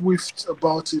swift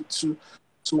about it too.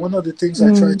 So one of the things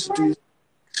I try to do is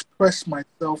express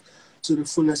myself to the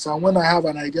fullest, and when I have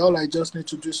an idea, all I just need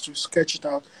to do is to sketch it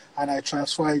out, and I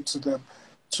transfer it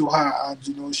to her, and,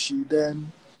 you know, she then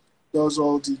does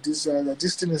all this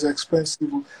thing is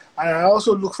expensive, and I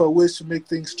also look for ways to make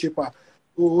things cheaper.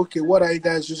 Oh, okay, what are you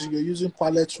guys using? You're using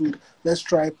pallet wood. Let's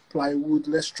try plywood.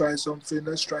 Let's try something.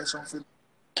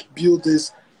 Build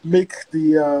this. Make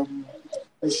the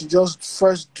she just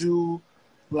first do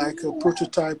like a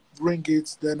prototype, bring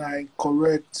it, then I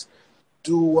correct,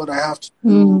 do what I have to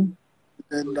do,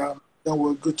 and then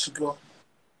we're good to go.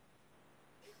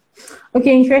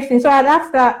 Okay, interesting. So I'd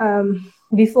asked that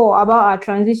before about our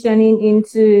transitioning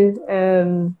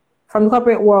into from the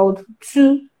corporate world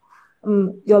to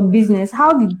your business.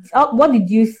 What did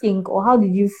you think, or how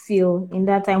did you feel in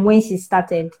that time when she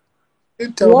started?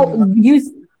 What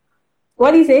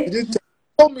do you say? She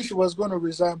told me she was going to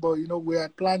resign, but we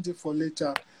had planned it for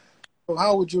later. So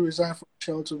how would you resign from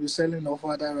Shell to be selling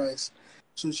Ofada rice?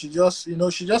 So she just,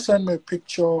 she just sent me a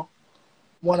picture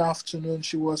one afternoon.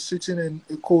 She was sitting in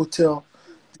a hotel,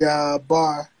 their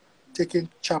bar, taking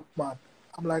Chapman.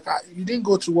 I'm like, you didn't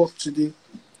go to work today.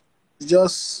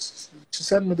 She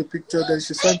sent me the picture, then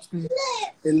she sent me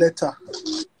a letter,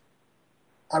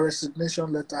 a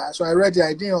resignation letter. So I read it,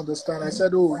 I didn't understand. I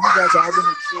said, oh, you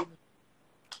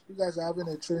guys are having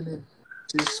a training.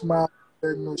 She smiled,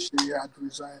 said no, she had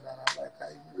resigned. And I'm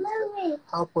like,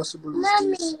 how possible is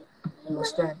this? You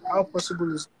understand? How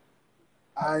possible is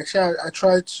I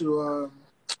tried to,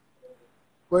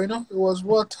 but it was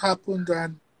what happened,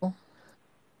 and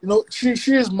she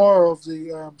is more of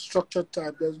the structured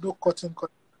type. There's no cutting or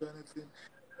anything.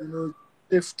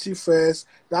 Safety first.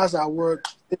 That's our word.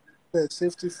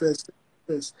 Safety first.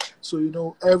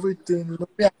 So everything.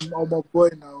 Me, I'm a boy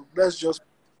now. Let's just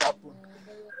happen.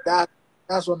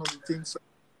 That's one of the things.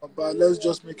 But let's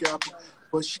just make it happen.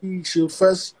 But she'll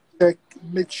first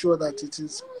make sure that it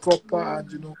is proper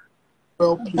and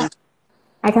well placed.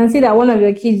 I can see that one of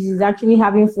your kids is actually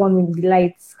having fun with the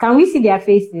lights. Can we see their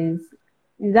faces?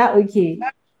 Is that okay?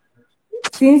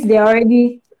 Since they're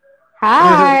already...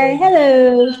 Hi,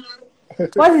 hello.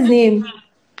 What's his name?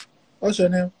 What's your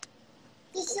name?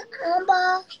 It's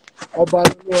Oba. Oba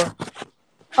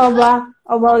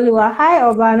Oluwa. Hi,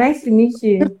 Oba. Nice to meet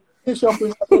you. Go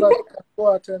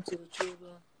attend to the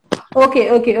children. Okay.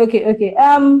 Okay,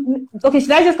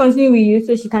 should I just continue with you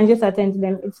so she can just attend to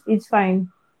them? It's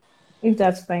fine. If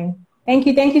that's fine. Thank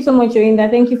you so much, Yorinda.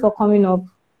 Thank you for coming up.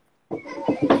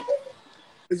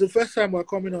 It's the first time we're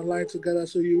coming online together,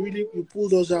 so you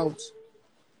pulled us out.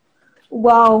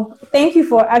 Wow, thank you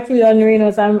for actually honoring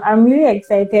us. I'm really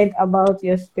excited about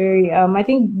your story. I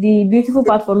think the beautiful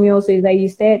part for me also is that you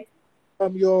said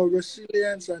your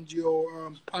resilience and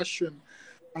your passion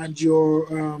and your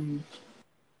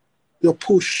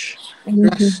push.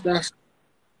 That's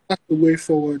the way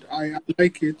forward. I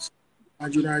like it,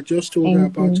 and I just told her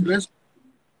about it. It's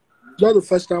not the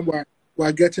first time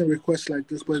we're getting requests like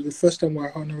this, but it's the first time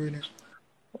we're honoring it.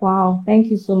 Wow, thank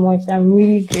you so much. I'm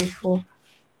really grateful.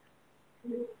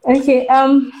 Okay,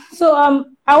 so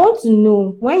I want to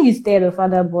know, when you stayed with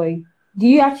Ofada Boy, do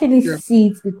you actually see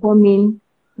it becoming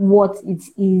what it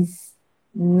is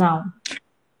now?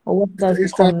 Or what does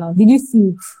it become now? Did you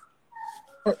see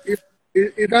it?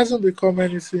 It doesn't become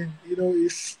anything.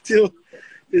 It's still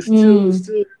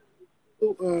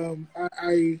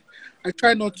I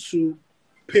try not to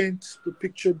paint the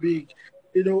picture big.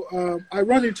 I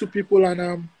run into people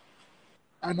and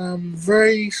I'm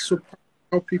very surprised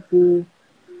how people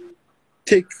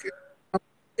take.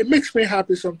 It makes me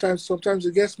happy sometimes. Sometimes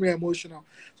it gets me emotional.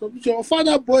 So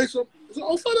Ofada Boy,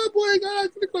 Ofada Boy, I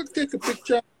take a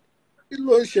picture.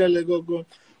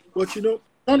 But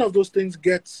none of those things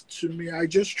get to me. I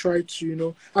just try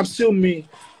to, I'm still me,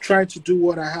 trying to do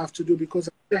what I have to do, because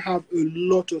I still have a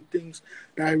lot of things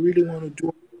that I really want to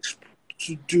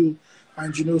do,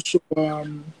 and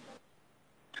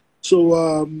so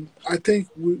I think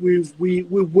we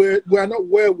are not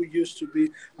where we used to be,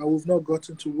 and we've not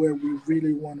gotten to where we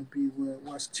really want to be.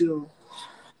 We're still.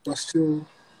 The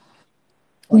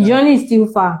journey is still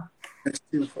far.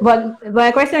 But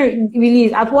my question really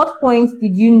is, at what point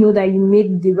did you know that you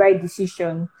made the right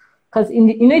decision? Because in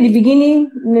the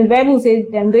beginning, the Bible says,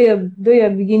 though your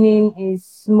beginning is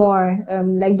small,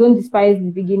 like don't despise the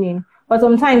beginning. But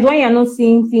sometimes when you're not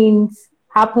seeing things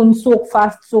happen so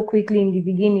fast, so quickly in the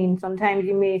beginning, sometimes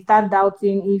you may start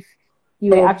doubting if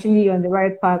you were actually on the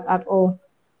right path at all.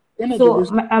 So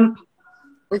okay, I'm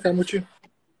with you.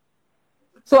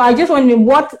 So I just wonder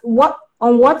what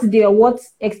day or what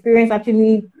experience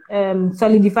actually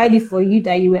solidified it for you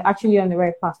that you were actually on the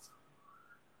right path?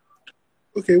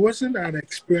 Okay, it wasn't an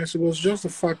experience. It was just the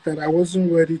fact that I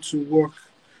wasn't ready to work,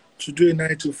 to do a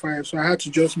 9 to 5. So I had to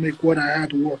just make what I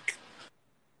had work.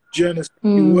 Do you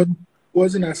understand? It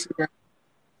wasn't as if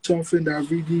something that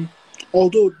really,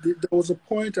 although there was a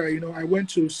point I went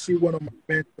to see one of my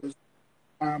mentors.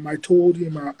 I told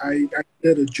him I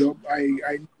did a job.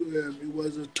 I knew it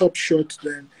was a top shot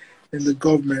then in the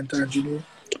government, and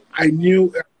I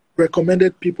knew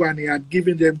recommended people, and he had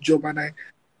given them job, and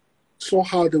saw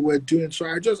how they were doing. So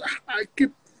I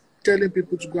keep telling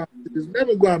people to go and do this. Let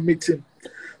me go and meet him.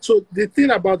 So the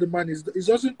thing about the man is he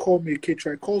doesn't call me a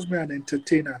caterer, he calls me an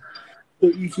entertainer.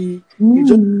 So he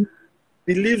just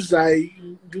believes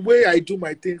the way I do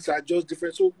my things are just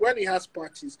different. So when he has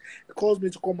parties, he calls me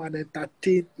to come and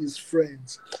entertain his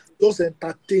friends. Just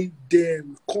entertain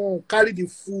them. Come, carry the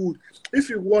food. If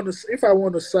I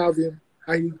want to serve him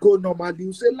and you go normally,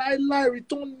 you say, lie,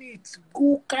 return it.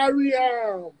 Go carry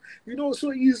him.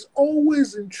 So he's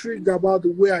always intrigued about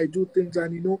the way I do things,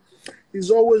 and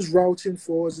he's always routing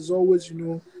for us. He's always,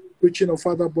 preaching of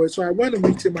Father Boy. So I went to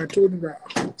meet him. I told him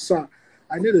that, sir,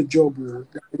 I need a job. I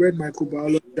read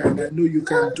microbiology and I know you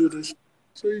can do this.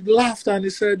 So he laughed and he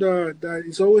said that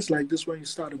it's always like this when you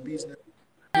start a business.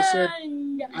 He said,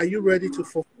 are you ready to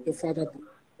fulfill your Father Boy?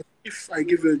 If I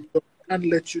give you a job, I can't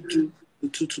let you do the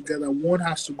two together. One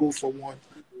has to go for one.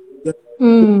 I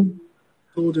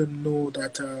told him no,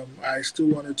 that I still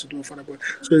wanted to do a Father Boy.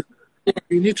 So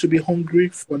you need to be hungry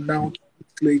for now,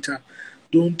 later.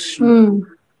 Don't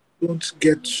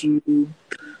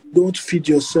feed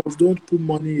yourself. Don't put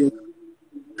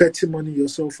petty money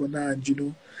yourself for now. And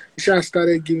he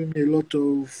started giving me a lot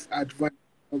of advice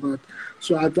about that.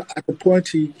 So at the point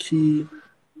he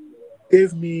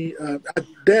gave me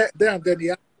there and then he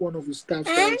asked one of his staff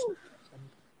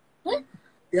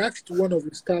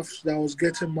that was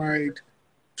getting married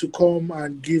to come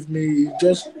and give me. He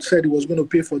just said he was going to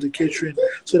pay for the catering,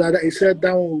 so that he said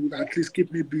that one would at least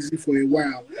keep me busy for a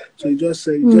while. So he just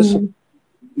said with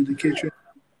the catering.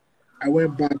 I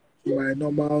went back to my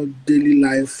normal daily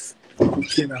life,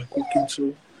 cooking.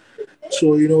 So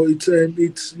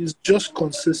it's just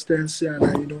consistency, and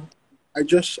I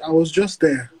was just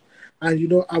there,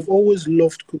 and I've always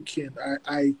loved cooking.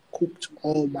 I cooked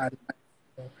all my life.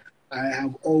 I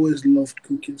have always loved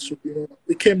cooking, so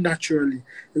it came naturally.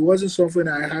 It wasn't something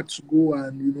I had to go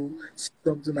and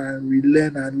something and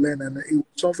relearn and learn, and it was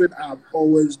something I've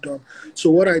always done. So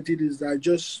what I did is I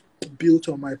just built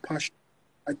on my passion.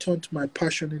 I turned my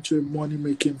passion into a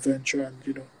money-making venture,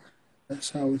 and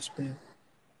that's how it's been.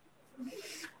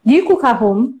 Do you cook at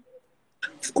home?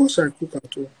 Of course, I cook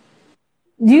at home.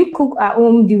 Do you cook at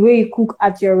home the way you cook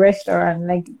at your restaurant,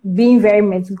 like being very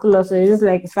meticulous, or is it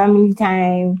like family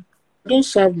time? I don't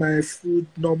serve my food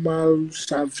normal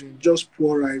serving, just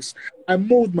pour rice. I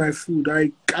mold my food.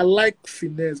 I like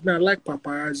finesse. I like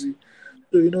paparazzi.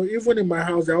 So even in my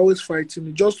house, they're always fighting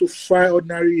me just to fry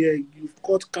ordinary egg. You've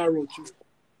cut carrots.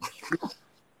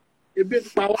 A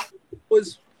bit power.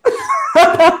 But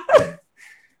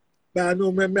I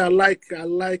know, man, I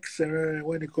like serene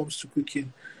when it comes to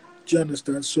cooking. Do you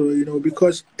understand? So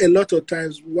because a lot of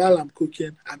times while I'm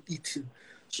cooking, I'm eating.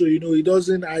 So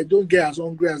I don't get as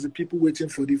hungry as the people waiting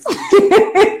for the food.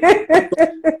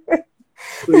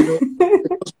 So I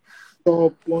just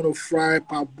want to fry,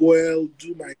 parboil,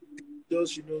 do my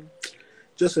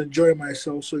just enjoy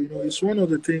myself. So it's one of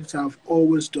the things I've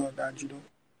always done, and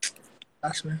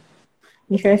that's me.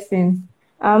 Interesting.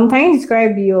 Can you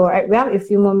describe we have a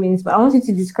few more minutes, but I want you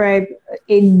to describe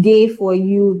a day for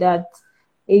you that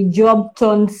a job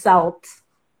turned south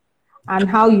and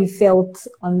how you felt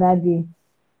on that day.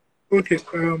 Okay.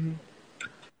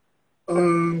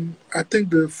 I think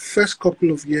the first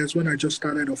couple of years when I just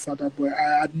started Ofada Boy,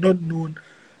 I had not known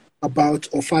about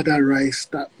Ofada Rice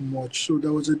that much. So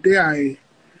there was a day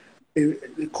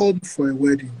they called me for a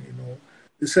wedding.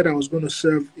 They said I was going to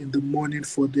serve in the morning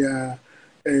for their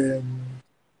it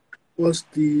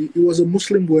was a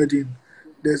Muslim wedding.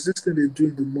 There's this thing they do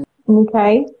in the morning.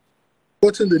 Okay.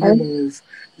 What's in the name of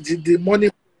the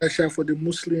morning for the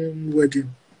Muslim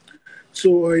wedding?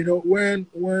 So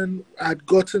when I'd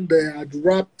gotten there, I'd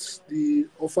wrapped the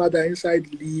Ofada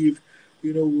inside leaf.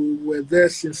 We were there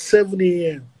since 7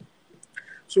 a.m.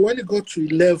 So when it got to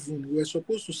 11, we were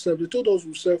supposed to serve. They told us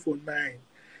we'd serve for 9.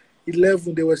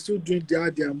 11, they were still doing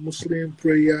their Muslim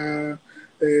prayer.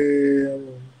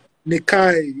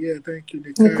 Nikai, yeah, thank you,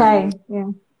 Nikai,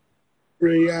 yeah.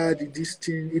 Prayer, this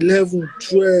thing, 11,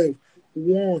 12,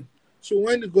 1. So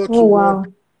when it got to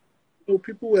 1,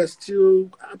 people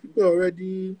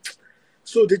already,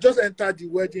 so they just entered the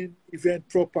wedding event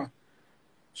proper.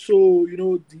 So,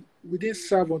 we didn't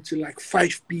serve until like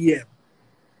 5 p.m.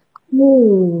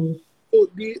 Ooh. So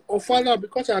the Ofala,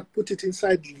 because I had put it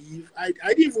inside leave, I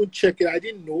didn't even check it. I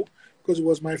didn't know because it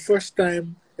was my first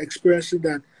time experiencing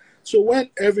that. So when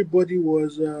everybody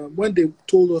was, when they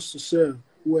told us to serve,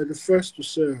 we were the first to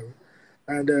serve.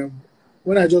 And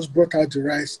when I just brought out the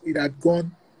rice, it had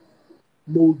gone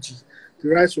moldy. The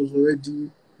rice was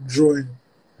already drawing.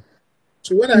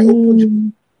 So when I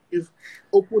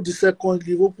opened the second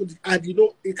leaf, and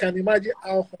you can imagine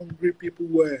how hungry people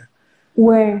were.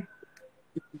 Where?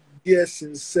 Yes,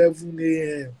 since 7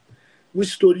 a.m.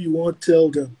 Which story you want to tell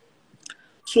them?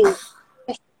 So,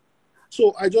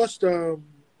 I just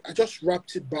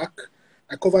wrapped it back.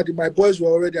 I covered it. My boys were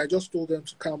already. I just told them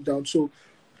to calm down. So,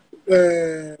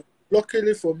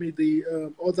 luckily for me,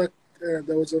 the other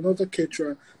there was another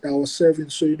caterer that was serving.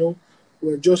 So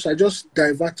I just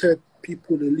diverted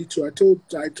people a little. I told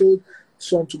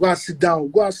some to go and sit down.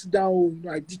 Go and sit down.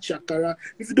 I did chakara.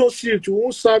 If you don't see it, we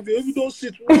won't serve you. If you don't see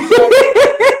it, we won't serve you.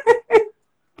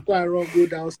 So I run, go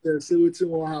downstairs, see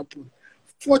what happened.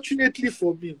 Fortunately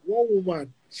for me, one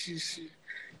woman, she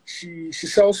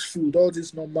sells food, all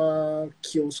this normal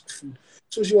kiosk food.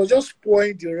 So she was just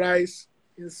pouring the rice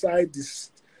inside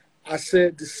this, I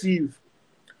said, the sieve.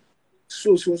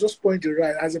 So she was just pouring the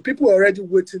rice. As the people were already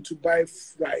waiting to buy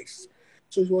rice.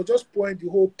 So she was just pouring the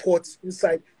whole pot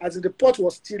inside, as in the pot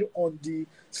was still on the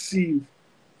sieve.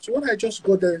 So when I just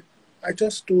got there, I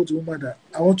just told the woman that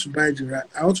I want to buy the rice.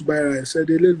 I want to buy rice. I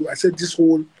said this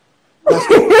whole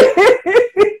basket.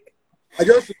 I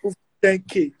just removed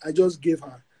 10K. I just gave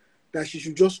her that she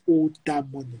should just hold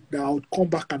that money. That I would come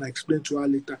back and explain to her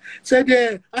later. Said,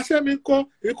 I said, money,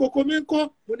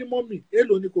 mommy. I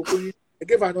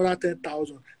gave her another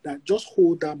 10,000. That just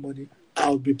hold that money.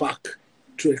 I'll be back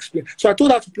to explain. So I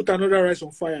told her to put another rice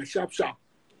on fire, sharp.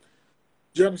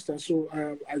 Do you understand? So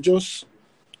I just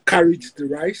carried the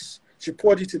rice. She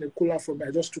poured it in a cooler for me.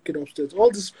 I just took it upstairs.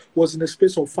 All this was in a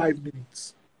space of 5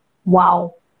 minutes.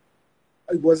 Wow.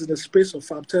 It was in a space of,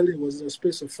 I'm telling you, it was in a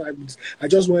space of 5 minutes. I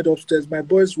just went upstairs. My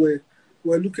boys were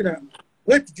looking at,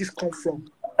 where did this come from?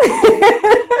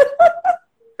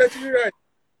 That's right.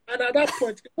 And at that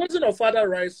point, it wasn't a father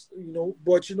rice,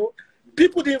 but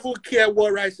people didn't even care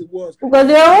what rice it was. Because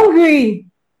they're hungry.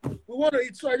 We want to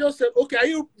eat. So I just said, okay, are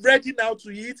you ready now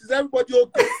to eat? Is everybody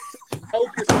okay?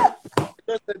 Okay. I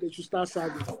just said they should start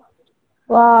serving.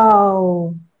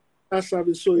 Wow. Start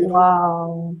serving. So,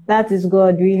 wow. That is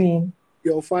God, really.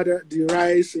 Your father, the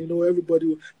rice,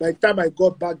 everybody. By the time I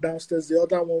got back downstairs, the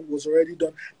other one was already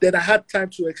done. Then I had time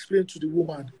to explain to the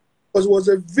woman. Because it was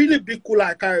a really big cooler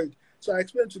I carried. So I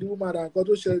explained to the woman that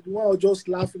the one was just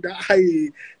laughing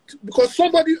that because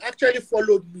somebody actually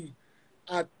followed me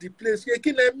at the place. I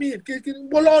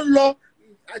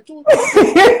told her.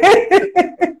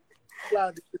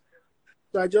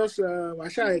 So I just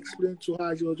I explained to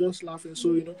her. She was just laughing.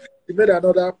 So we made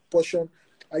another portion.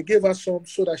 I gave her some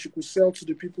so that she could sell to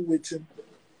the people waiting.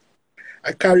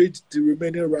 I carried the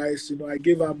remaining rice. I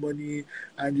gave her money,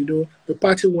 and the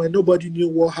party went. Nobody knew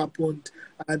what happened,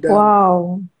 and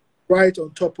wow. Right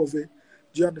on top of it.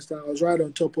 Do you understand? I was right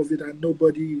on top of it, and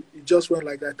nobody. It just went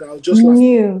like that. I was just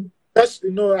laughing. I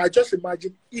just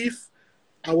imagine if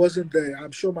I wasn't there,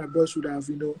 I'm sure my boss would have,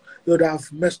 they would have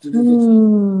messed with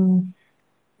it.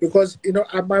 Because,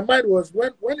 my mind was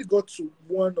when it got to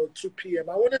 1 or 2 p.m.,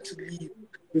 I wanted to leave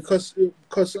because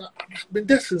I've been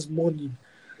there since morning.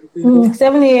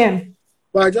 7 a.m.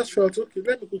 But I just felt, okay,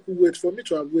 let me quickly wait. For me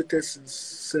to have waited since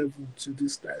 7 to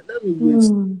this time, let me wait.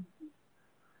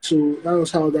 So that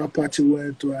was how that party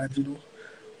went, and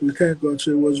we thank God.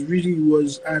 So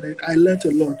and I learned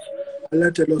a lot.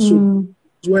 So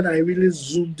when I really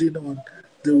zoomed in on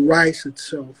the rice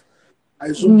itself,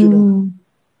 I zoomed in on.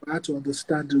 I had to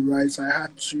understand the rice. I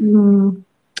had to,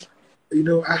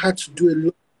 I had to do a lot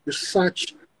of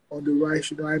research on the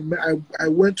rice. I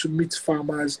went to meet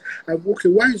farmers. Okay,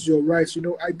 why is your rice?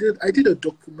 I did a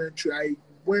documentary. I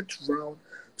went round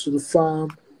to the farm.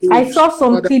 I saw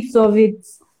some clips of it.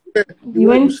 You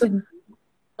went to...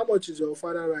 How much is your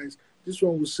father rice? This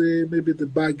one will say maybe the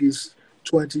bag is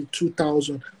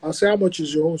 22,000. I'll say how much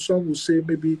is your own? Some will say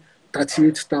maybe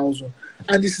 38,000,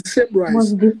 and it's the same rice.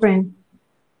 What's different?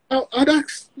 I'd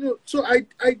ask, so I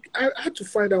had to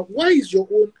find out why is your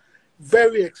own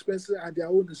very expensive and their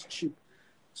own is cheap.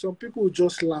 Some people would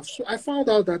just laugh. So I found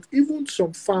out that even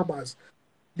some farmers,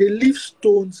 they leave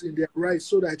stones in their rice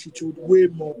so that it would weigh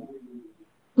more.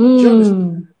 Do you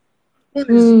understand? One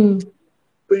is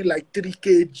weighing like 3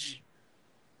 kg.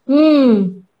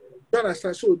 You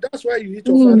understand? So that's why you eat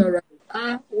your father rice.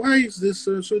 Why is this?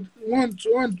 So one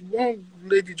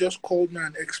lady just called me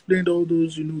and explained all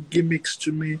those, gimmicks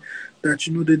to me that,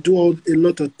 they do a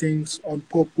lot of things on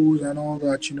purpose and all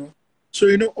that, So,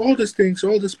 all these things,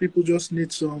 all these people just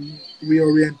need some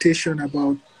reorientation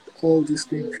about all these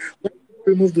things.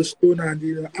 Remove the stone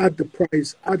and, add the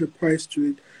price to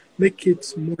it, make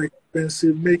it more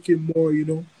expensive, make it more,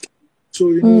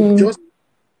 So, just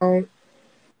a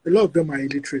lot of them are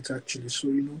illiterate actually. So,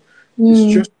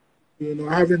 it's just,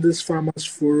 having this farmers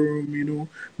forum,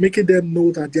 making them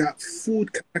know that their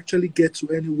food can actually get to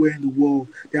anywhere in the world.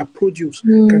 Their produce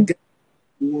can get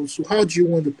world. So how do you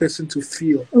want the person to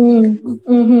feel?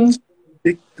 Mm-hmm.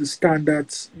 Take the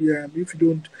standards. Yeah, if you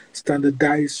don't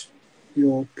standardize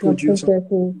your produce,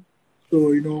 so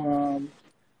so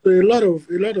a lot of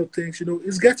things. It's So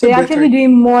getting you're better. actually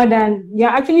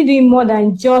doing more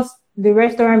than just the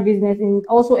restaurant business, and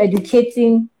also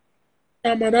educating.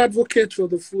 I'm an advocate for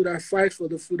the food. I fight for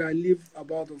the food. I live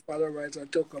about the father rights. I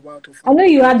talk about the I father know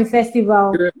you rights. had the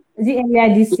festival. Yeah. Is it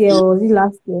earlier this year or is it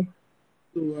last year?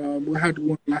 So we had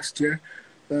one last year.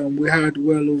 We had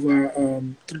well over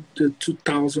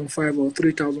 2,005 or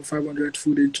 3,500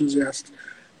 food enthusiasts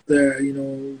there.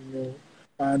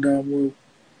 And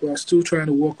we're still trying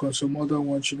to work on some other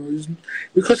ones.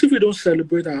 Because if we don't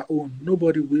celebrate our own,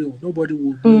 nobody will. Nobody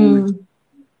will know it.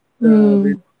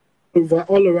 Mm.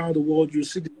 All around the world, you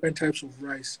see different types of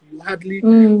rice. You hardly,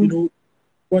 Mm.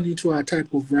 run into our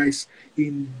type of rice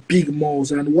in big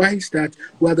malls. And why is that?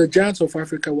 We're the giants of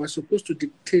Africa. We're supposed to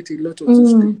dictate a lot of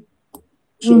these things. Mm.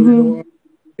 So,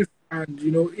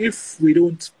 Mm-hmm. if we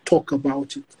don't talk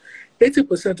about it,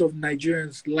 80% of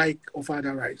Nigerians like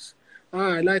ofada rice.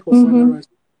 I like ofada Mm-hmm.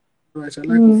 rice. I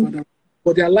like Mm. ofada,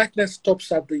 but their likeness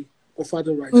stops at the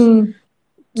ofada rice. Mm.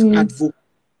 Mm. Advocate.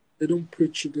 They don't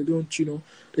preach it. They don't,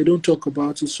 they don't talk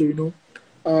about it. So,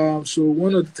 so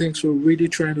one of the things we're really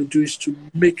trying to do is to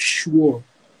make sure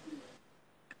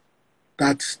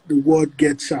that the word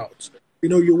gets out.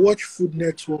 You watch Food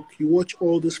Network, you watch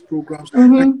all these programs,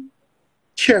 and Mm-hmm.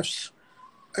 chefs,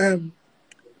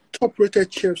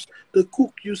 top-rated chefs, the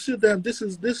cook, you see them. This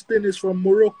thing is from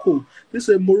Morocco. This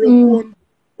is a Mm.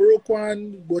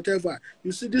 Moroccan, whatever.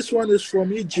 You see, this one is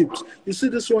from Egypt. You see,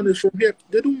 this one is from here.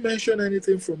 They don't mention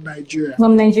anything from Nigeria.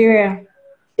 From Nigeria.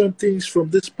 Some things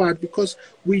from this part because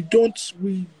we don't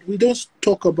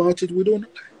talk about it. We don't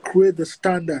create the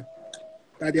standard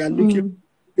that they are looking. Mm.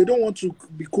 They don't want to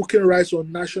be cooking rice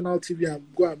on national TV and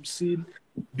go and see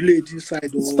blade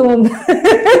inside or Stoned.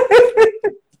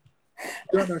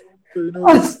 so,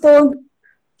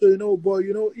 Stoned. but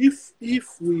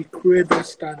if we create that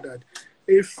standard,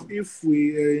 if we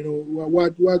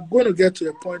we're going to get to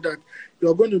a point that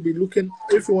you're going to be looking,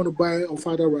 if you want to buy a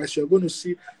father rice, you're going to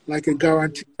see like a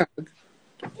guarantee tag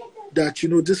that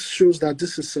this shows that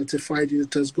this is certified,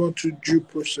 it has gone through due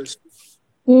process.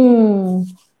 Mm.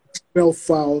 Smell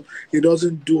foul, it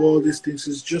doesn't do all these things,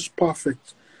 it's just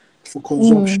perfect for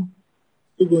consumption.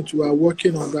 We're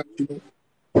working on that, to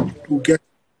get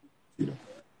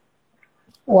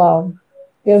Wow.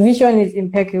 Your vision is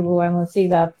impeccable, I must say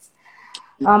that.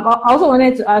 I also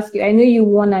wanted to ask you, I know you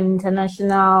won an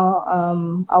international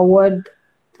award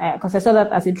because I saw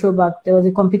that as a throwback. There was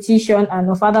a competition and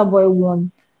your father boy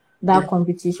won that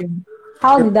competition.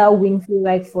 How did that win feel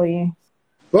like for you?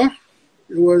 Well,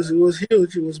 it was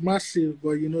huge, it was massive,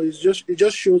 but it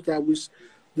just shows that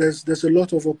there's a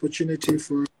lot of opportunity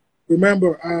for.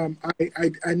 Remember,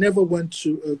 I never went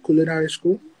to a culinary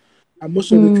school, and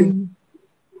most of the things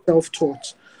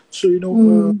self-taught. So in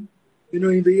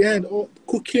the end,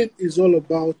 cooking is all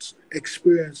about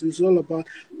experience. It's all about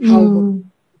how much you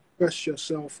express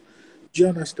yourself. Do you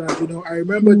understand? I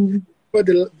remember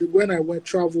when I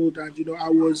traveled, and I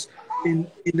was in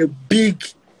a big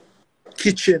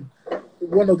kitchen,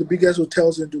 one of the biggest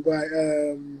hotels in Dubai,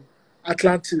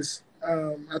 Atlantis.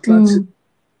 I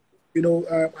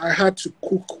had to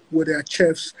cook with their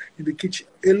chefs in the kitchen.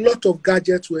 A lot of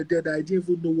gadgets were there that I didn't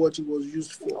even know what it was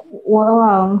used for.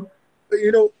 Wow. But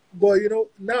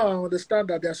now I understand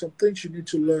that there are some things you need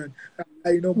to learn.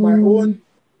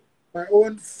 My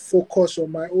own focus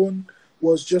on my own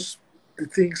was just the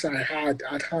things I had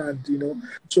at hand.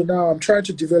 So now I'm trying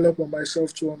to develop on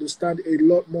myself to understand a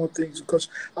lot more things because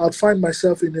I'll find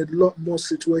myself in a lot more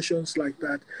situations like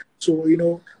that. So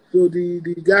so the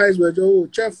guys were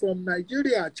just, chef from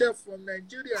Nigeria, and chef from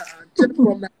Nigeria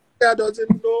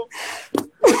doesn't know.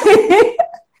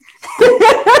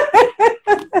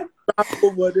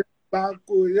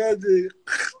 Banco, the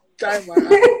time I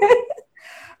had,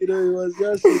 it was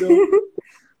just, in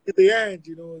the end,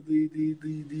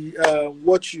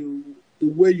 the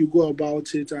way you go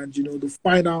about it, and the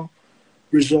final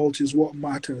result is what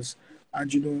matters.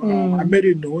 And I made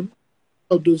it known.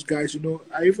 All those guys,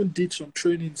 I even did some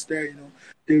trainings there.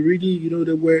 They really,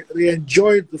 they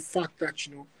enjoyed the fact that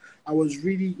I was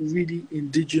really, really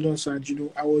indigenous, and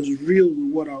I was real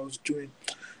with what I was doing.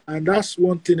 And that's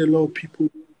one thing a lot of people.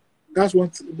 That's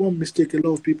one mistake a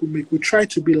lot of people make. We try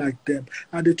to be like them,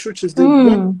 and the truth is they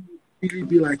want to really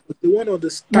be like us. They want to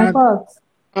understand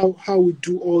how we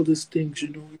do all these things.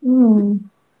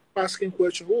 Asking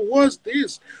questions. Oh, what's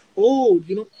this? Oh,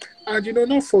 and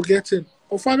not forgetting.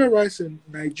 Ofada rice in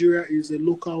Nigeria is a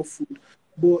local food,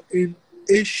 but in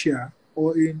Asia,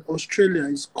 or in Australia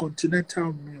is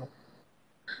continental meal.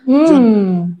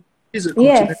 Mm. It's a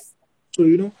continental. Yes.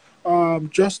 So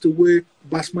just the way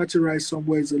basmati rice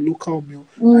somewhere is a local meal,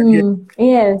 and here,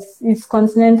 Yes, it's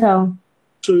continental.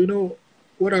 so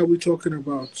what are we talking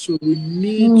about? So we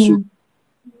need to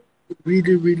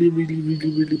really, really, really,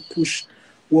 really, really push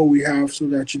what we have so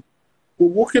that we're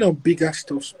working on bigger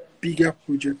stuff, bigger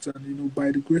projects, and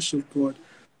by the grace of God,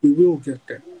 we will get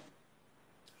there.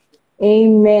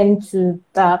 Amen to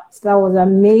that. That was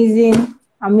amazing.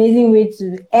 Amazing way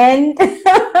to end.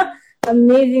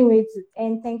 Amazing way to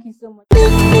end. Thank you so much.